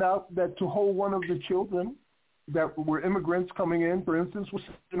found out that to hold one of the children that were immigrants coming in, for instance, was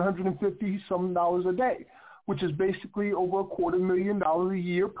 $750 a day, which is basically over $250,000 a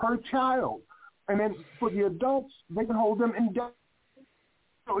year per child. And then for the adults, they can hold them indefinitely.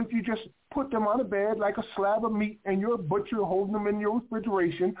 So if you just put them on a bed like a slab of meat and you're a butcher holding them in your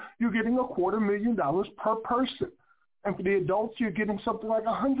refrigeration, you're getting $250,000 per person. And for the adults, you're getting something like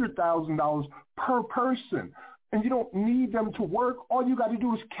 $100,000 per person. And you don't need them to work. All you got to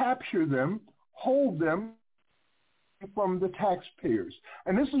do is capture them, hold them from the taxpayers.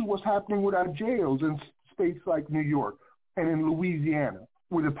 And this is what's happening with our jails in states like New York and in Louisiana,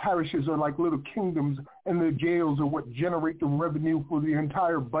 where the parishes are like little kingdoms and the jails are what generate the revenue for the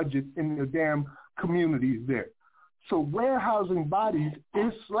entire budget in the damn communities there. So warehousing bodies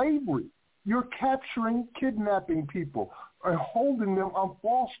is slavery. You're capturing, kidnapping people and holding them on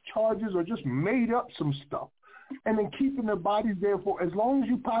false charges or just made up some stuff and then keeping their bodies there for as long as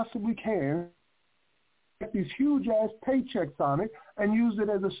you possibly can, get these huge-ass paychecks on it and use it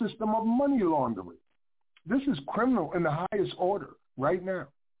as a system of money laundering. This is criminal in the highest order right now.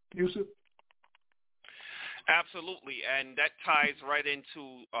 Yusuf? Absolutely, and that ties right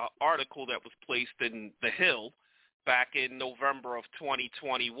into an article that was placed in The Hill back in November of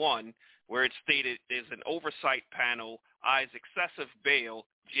 2021, where it stated there's an oversight panel eyes excessive bail,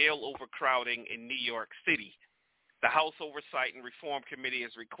 jail overcrowding in New York City. The House Oversight and Reform Committee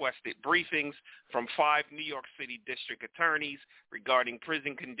has requested briefings from 5 New York City district attorneys regarding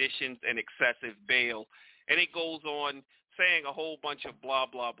prison conditions and excessive bail. And it goes on saying a whole bunch of blah,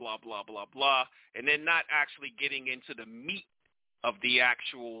 blah, blah, blah, blah, blah, and then not actually getting into the meat of the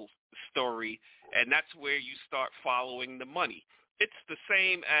actual story, and that's where you start following the money. It's the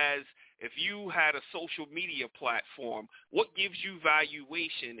same as if you had a social media platform. What gives you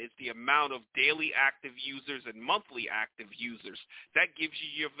valuation is the amount of daily active users and monthly active users. That gives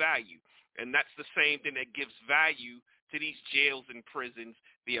you your value, and that's the same thing that gives value to these jails and prisons,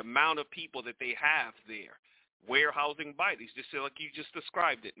 the amount of people that they have there. Warehousing bodies, just like you just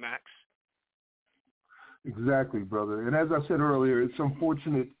described it, Max. Exactly, brother. And as I said earlier, it's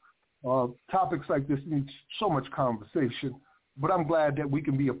unfortunate topics like this need so much conversation, but I'm glad that we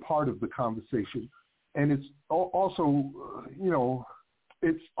can be a part of the conversation. And it's also,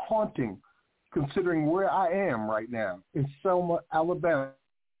 it's haunting considering where I am right now in Selma, Alabama,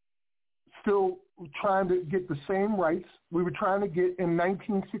 still trying to get the same rights we were trying to get in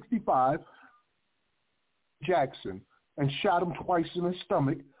 1965, Jackson, and shot him twice in the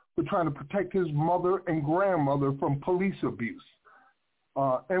stomach for trying to protect his mother and grandmother from police abuse.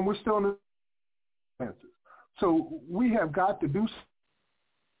 And we're still in the circumstances. So we have got to do,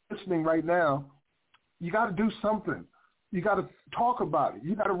 listening right now, you got to do something. You got to talk about it.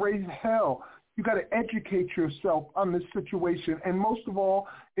 You got to raise hell. You got to educate yourself on this situation. And most of all,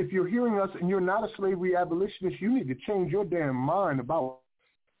 if you're hearing us and you're not a slavery abolitionist, you need to change your damn mind about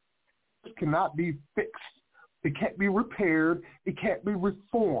it. Cannot be fixed. It can't be repaired. It can't be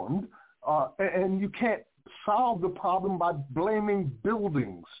reformed. And you can't solve the problem by blaming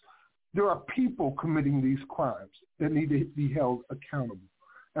buildings. There are people committing these crimes that need to be held accountable.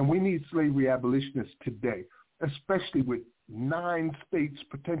 And we need slavery abolitionists today, especially with 9 states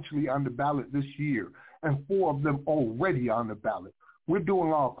potentially on the ballot this year and 4 of them already on the ballot. We're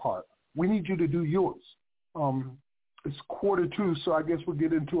doing our part. We need you to do yours. It's 1:45, so I guess we'll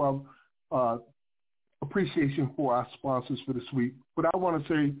get into our appreciation for our sponsors for this week. But I want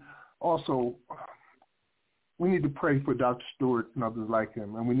to say also, we need to pray for Dr. Stewart and others like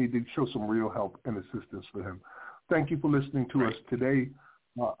him, and we need to show some real help and assistance for him. Thank you for listening to us today.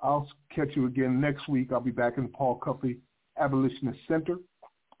 I'll catch you again next week. I'll be back in Paul Cuffey Abolitionist Center,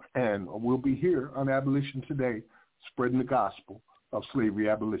 and we'll be here on Abolition Today, spreading the gospel of slavery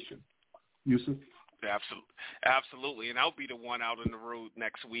abolition. Yusuf? Absolutely, and I'll be the one out on the road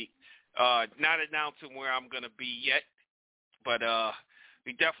next week. Not announcing where I'm going to be yet, but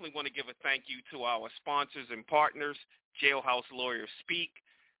we definitely want to give a thank you to our sponsors and partners, Jailhouse Lawyers Speak,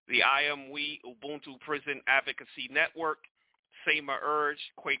 the I Am We Ubuntu Prison Advocacy Network, Sema Urge,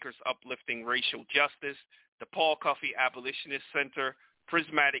 Quakers Uplifting Racial Justice, the Paul Cuffey Abolitionist Center,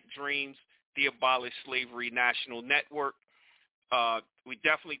 Prismatic Dreams, the Abolish Slavery National Network. We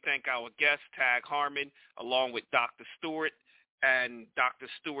definitely thank our guest, Tag Harmon, along with Dr. Stewart and Dr.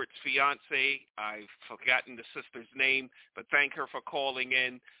 Stewart's fiance. I've forgotten the sister's name, but thank her for calling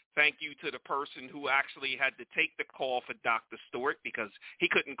in. Thank you to the person who actually had to take the call for Dr. Stewart because he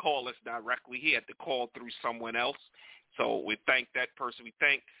couldn't call us directly. He had to call through someone else. So we thank that person. We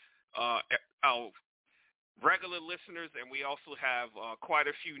thank our regular listeners, and we also have quite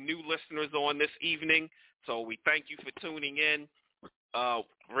a few new listeners on this evening. So we thank you for tuning in.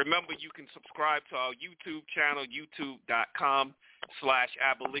 Remember, you can subscribe to our YouTube channel,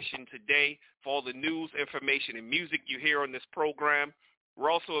 youtube.com/abolitiontoday for all the news, information, and music you hear on this program. We're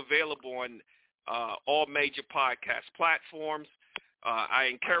also available on all major podcast platforms. I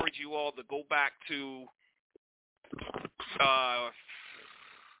encourage you all to go back to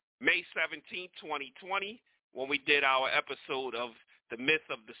May 17th, 2020, when we did our episode of The Myth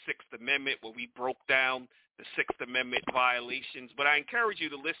of the Sixth Amendment, where we broke down the Sixth Amendment violations. But I encourage you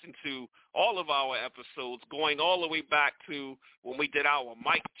to listen to all of our episodes, going all the way back to when we did our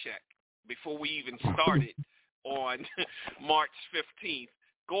mic check before we even started on March 15th.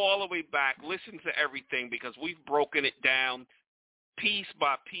 Go all the way back, listen to everything, because we've broken it down piece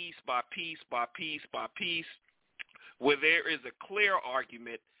by piece by piece by piece by piece, where there is a clear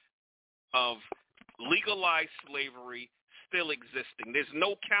argument of legalized slavery still existing. There's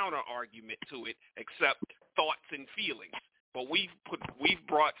no counter argument to it except thoughts and feelings. But we've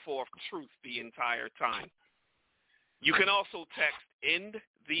brought forth truth the entire time. You can also text "end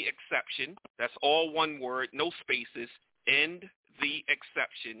the exception." That's all one word, no spaces. "End the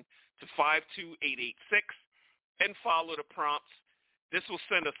exception" to 52886 and follow the prompts. This will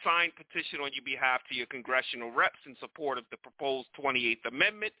send a signed petition on your behalf to your congressional reps in support of the proposed 28th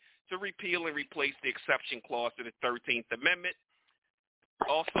Amendment to repeal and replace the exception clause to the 13th Amendment.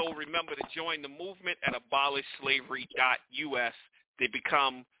 Also, remember to join the movement at abolishslavery.us to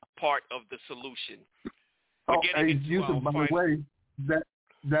become part of the solution. Yusuf, by the way, that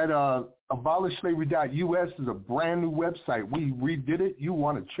abolishslavery.us is a brand new website. We redid it. You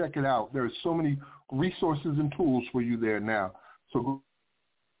want to check it out. There are so many resources and tools for you there now. So go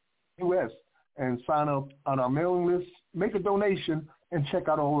to US and sign up on our mailing list, make a donation, and check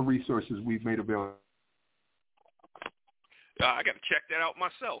out all the resources we've made available. I got to check that out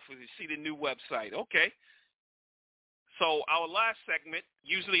myself. You see the new website. Okay. So our last segment,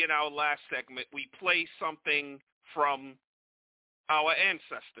 usually in our last segment, we play something from our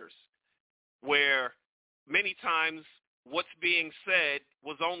ancestors, where many times what's being said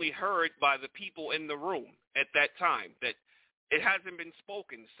was only heard by the people in the room at that time, that it hasn't been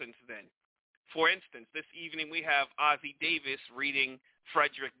spoken since then. For instance, this evening we have Ozzie Davis reading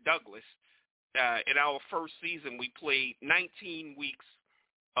Frederick Douglass. In our first season, we played 19 weeks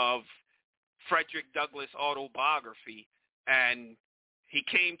of Frederick Douglass autobiography, and he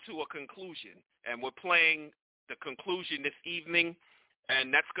came to a conclusion. And we're playing the conclusion this evening,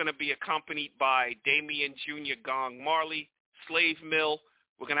 and that's going to be accompanied by Damian Jr. Gong Marley, Slave Mill.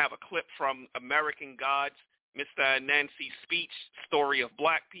 We're going to have a clip from American Gods, Mr. Nancy's speech, Story of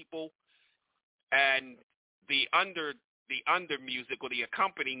Black People, and the under music, or the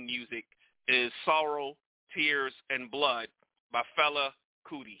accompanying music, is Sorrow, Tears, and Blood by Fela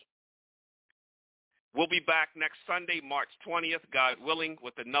Kuti. We'll be back next Sunday, March 20th, God willing,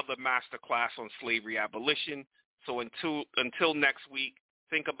 with another masterclass on slavery abolition. So until next week,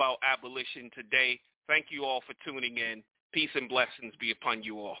 think about abolition today. Thank you all for tuning in. Peace and blessings be upon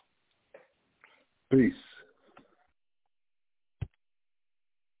you all. Peace.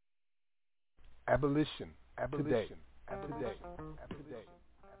 Abolition. Today.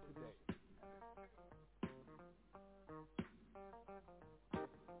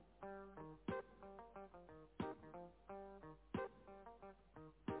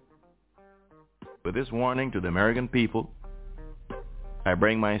 With this warning to the American people, I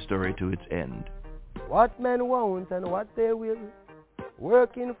bring my story to its end. What men want and what they will,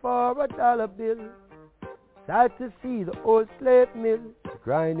 working for $1 bill. Sad to see the old slave mill,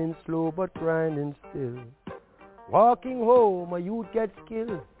 grinding slow but grinding still. Walking home, a youth gets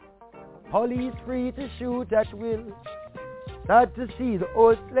killed, police free to shoot at will. Sad to see the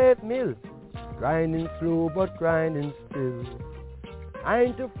old slave mill, grinding slow but grinding still.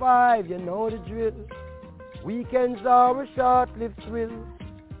 9 to 5, you know the drill. Weekends are a short-lived thrill.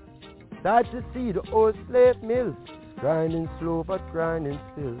 Sad to see the old slave mill, grinding slow but grinding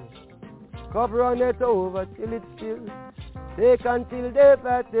still. Cover on it over till it's still. Take until they've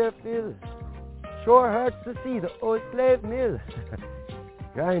had their fill. Sure hurts to see the old slave mill,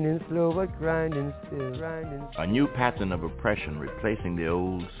 grinding slow but grinding still. A new pattern of oppression replacing the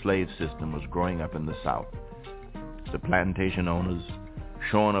old slave system was growing up in the South. The plantation owners,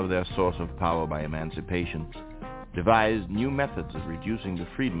 shorn of their source of power by emancipation, devised new methods of reducing the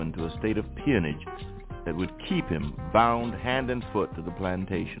freedman to a state of peonage that would keep him bound hand and foot to the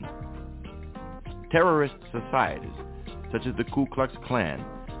plantation. Terrorist societies, such as the Ku Klux Klan,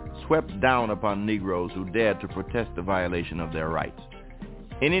 swept down upon Negroes who dared to protest the violation of their rights.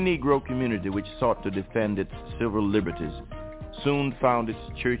 Any Negro community which sought to defend its civil liberties soon found its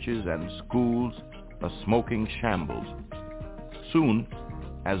churches and schools a smoking shambles. Soon,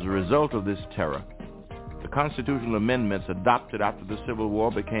 as a result of this terror, the constitutional amendments adopted after the Civil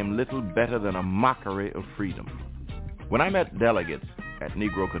War became little better than a mockery of freedom. When I met delegates at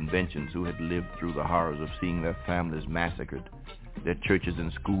Negro conventions who had lived through the horrors of seeing their families massacred, their churches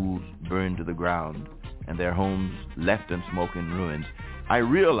and schools burned to the ground, and their homes left in smoke and ruins, I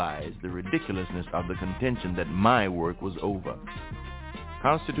realized the ridiculousness of the contention that my work was over.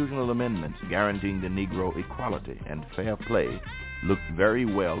 Constitutional amendments guaranteeing the Negro equality and fair play looked very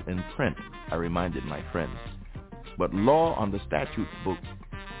well in print, I reminded my friends. But law on the statute book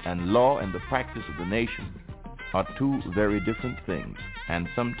and law and the practice of the nation are two very different things, and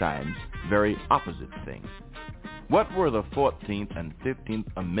sometimes very opposite things. What were the 14th and 15th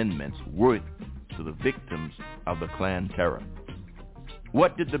Amendments worth to the victims of the Klan terror?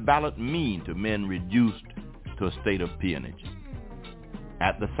 What did the ballot mean to men reduced to a state of peonage?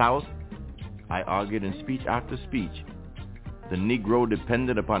 At the South, I argued in speech after speech, the Negro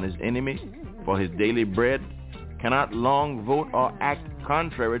dependent upon his enemy for his daily bread cannot long vote or act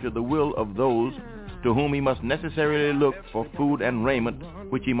contrary to the will of those to whom he must necessarily look for food and raiment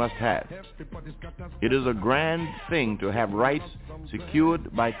which he must have. It is a grand thing to have rights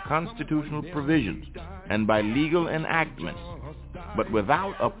secured by constitutional provisions and by legal enactments, but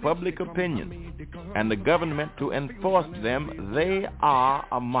without a public opinion and the government to enforce them, they are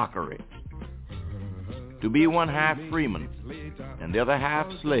a mockery. To be one half freeman and the other half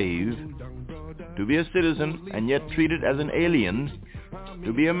slave, to be a citizen and yet treated as an alien,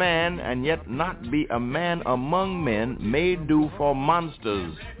 to be a man and yet not be a man among men may do for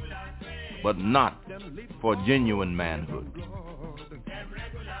monsters, but not for genuine manhood.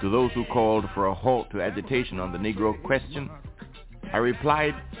 To those who called for a halt to agitation on the Negro question, I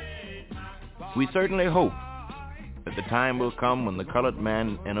replied, we certainly hope that the time will come when the colored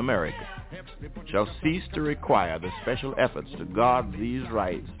man in America shall cease to require the special efforts to guard these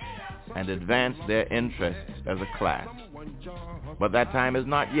rights and advance their interests as a class. But that time has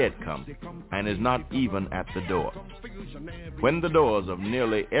not yet come and is not even at the door. When the doors of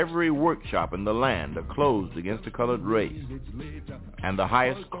nearly every workshop in the land are closed against the colored race, and the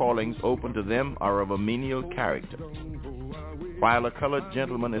highest callings open to them are of a menial character, while a colored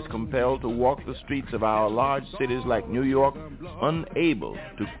gentleman is compelled to walk the streets of our large cities like New York, unable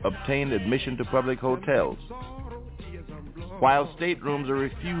to obtain admission to public hotels, while staterooms are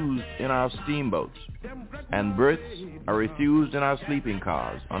refused in our steamboats, and berths are refused in our sleeping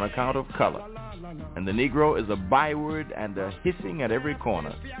cars on account of color, and the Negro is a byword and a hissing at every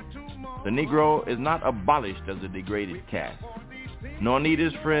corner. The Negro is not abolished as a degraded caste, nor need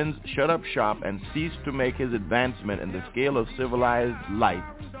his friends shut up shop and cease to make his advancement in the scale of civilized life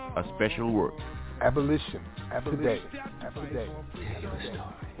a special work. Abolition. Today.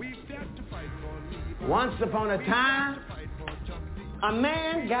 Once upon a time, a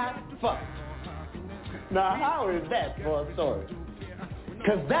man got fucked. Now, how is that for a story?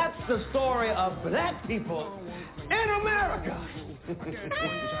 Because that's the story of black people in America.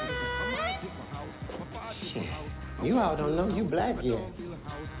 Shit, you all don't know you black yet.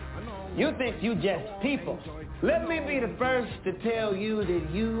 You think you just people. Let me be the first to tell you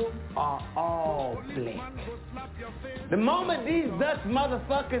that you are all black. The moment these Dutch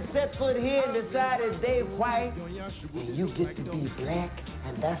motherfuckers set foot here and decided they white, and you get to be black,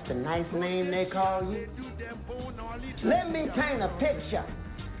 and that's the nice name they call you, let me paint a picture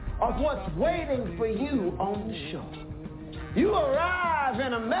of what's waiting for you on the shore. You arrive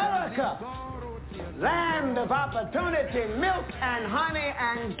in America, land of opportunity, milk and honey,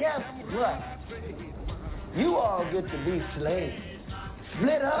 and guess what? You all get to be slaves,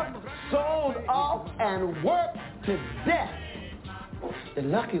 split up, sold off, and worked to death. The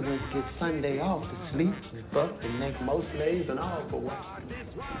lucky ones get Sunday off to sleep and fuck and make more slaves and all for what?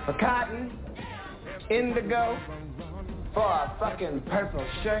 For cotton, indigo, for a fucking purple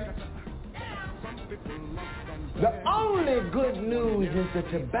shirt. The only good news is the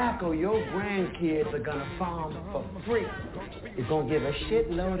tobacco your grandkids are gonna farm for free. You're gonna give a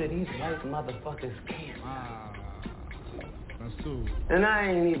shitload of these white motherfuckers cancer. And I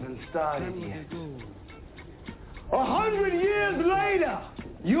ain't even started yet. 100 years later,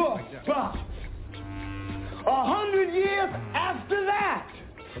 you're fucked. 100 years after that,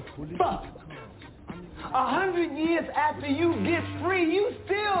 fucked. 100 years after you get free, you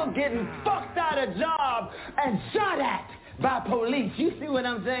still getting fucked out of job and shot at by police. You see what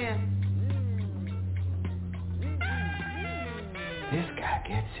I'm saying? This guy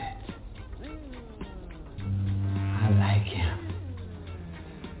gets it. I like him.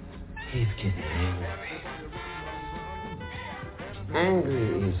 He's getting angry.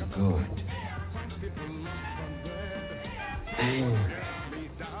 Angry is good.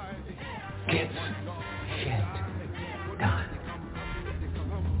 Angry gets shit done.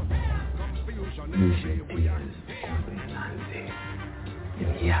 You should be as Nancy.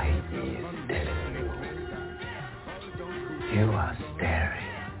 And yeah, he is telling you. You are staring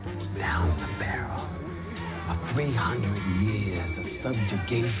down the barrel of 300 years of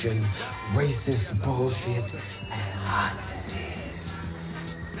subjugation, racist bullshit, and heart disease.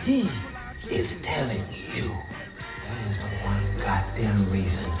 He is telling you that is the one goddamn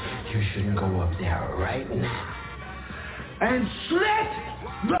reason you shouldn't go up there right now and slit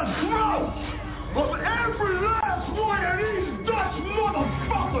the throat of every last one of these Dutch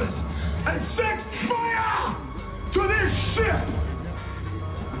motherfuckers and set fire to this ship.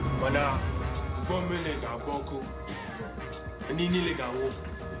 Mana, 4 minutes are boko, and you need to go.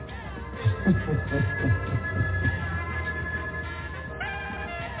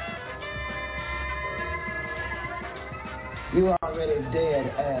 You already dead,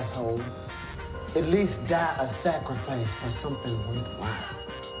 asshole. At least die a sacrifice for something worthwhile.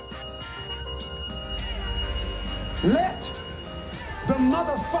 Let the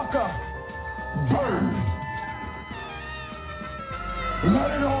motherfucker burn.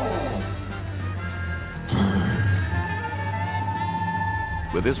 Let it all burn.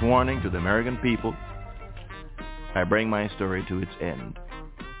 With this warning to the American people, I bring my story to its end.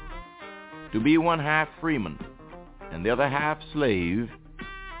 To be one half freeman and the other half slave,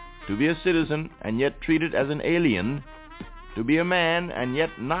 to be a citizen and yet treated as an alien, to be a man and yet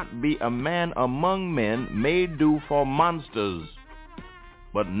not be a man among men may do for monsters,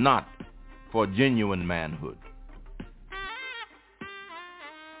 but not for genuine manhood.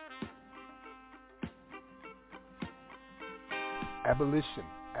 Abolition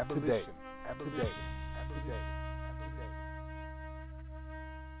today.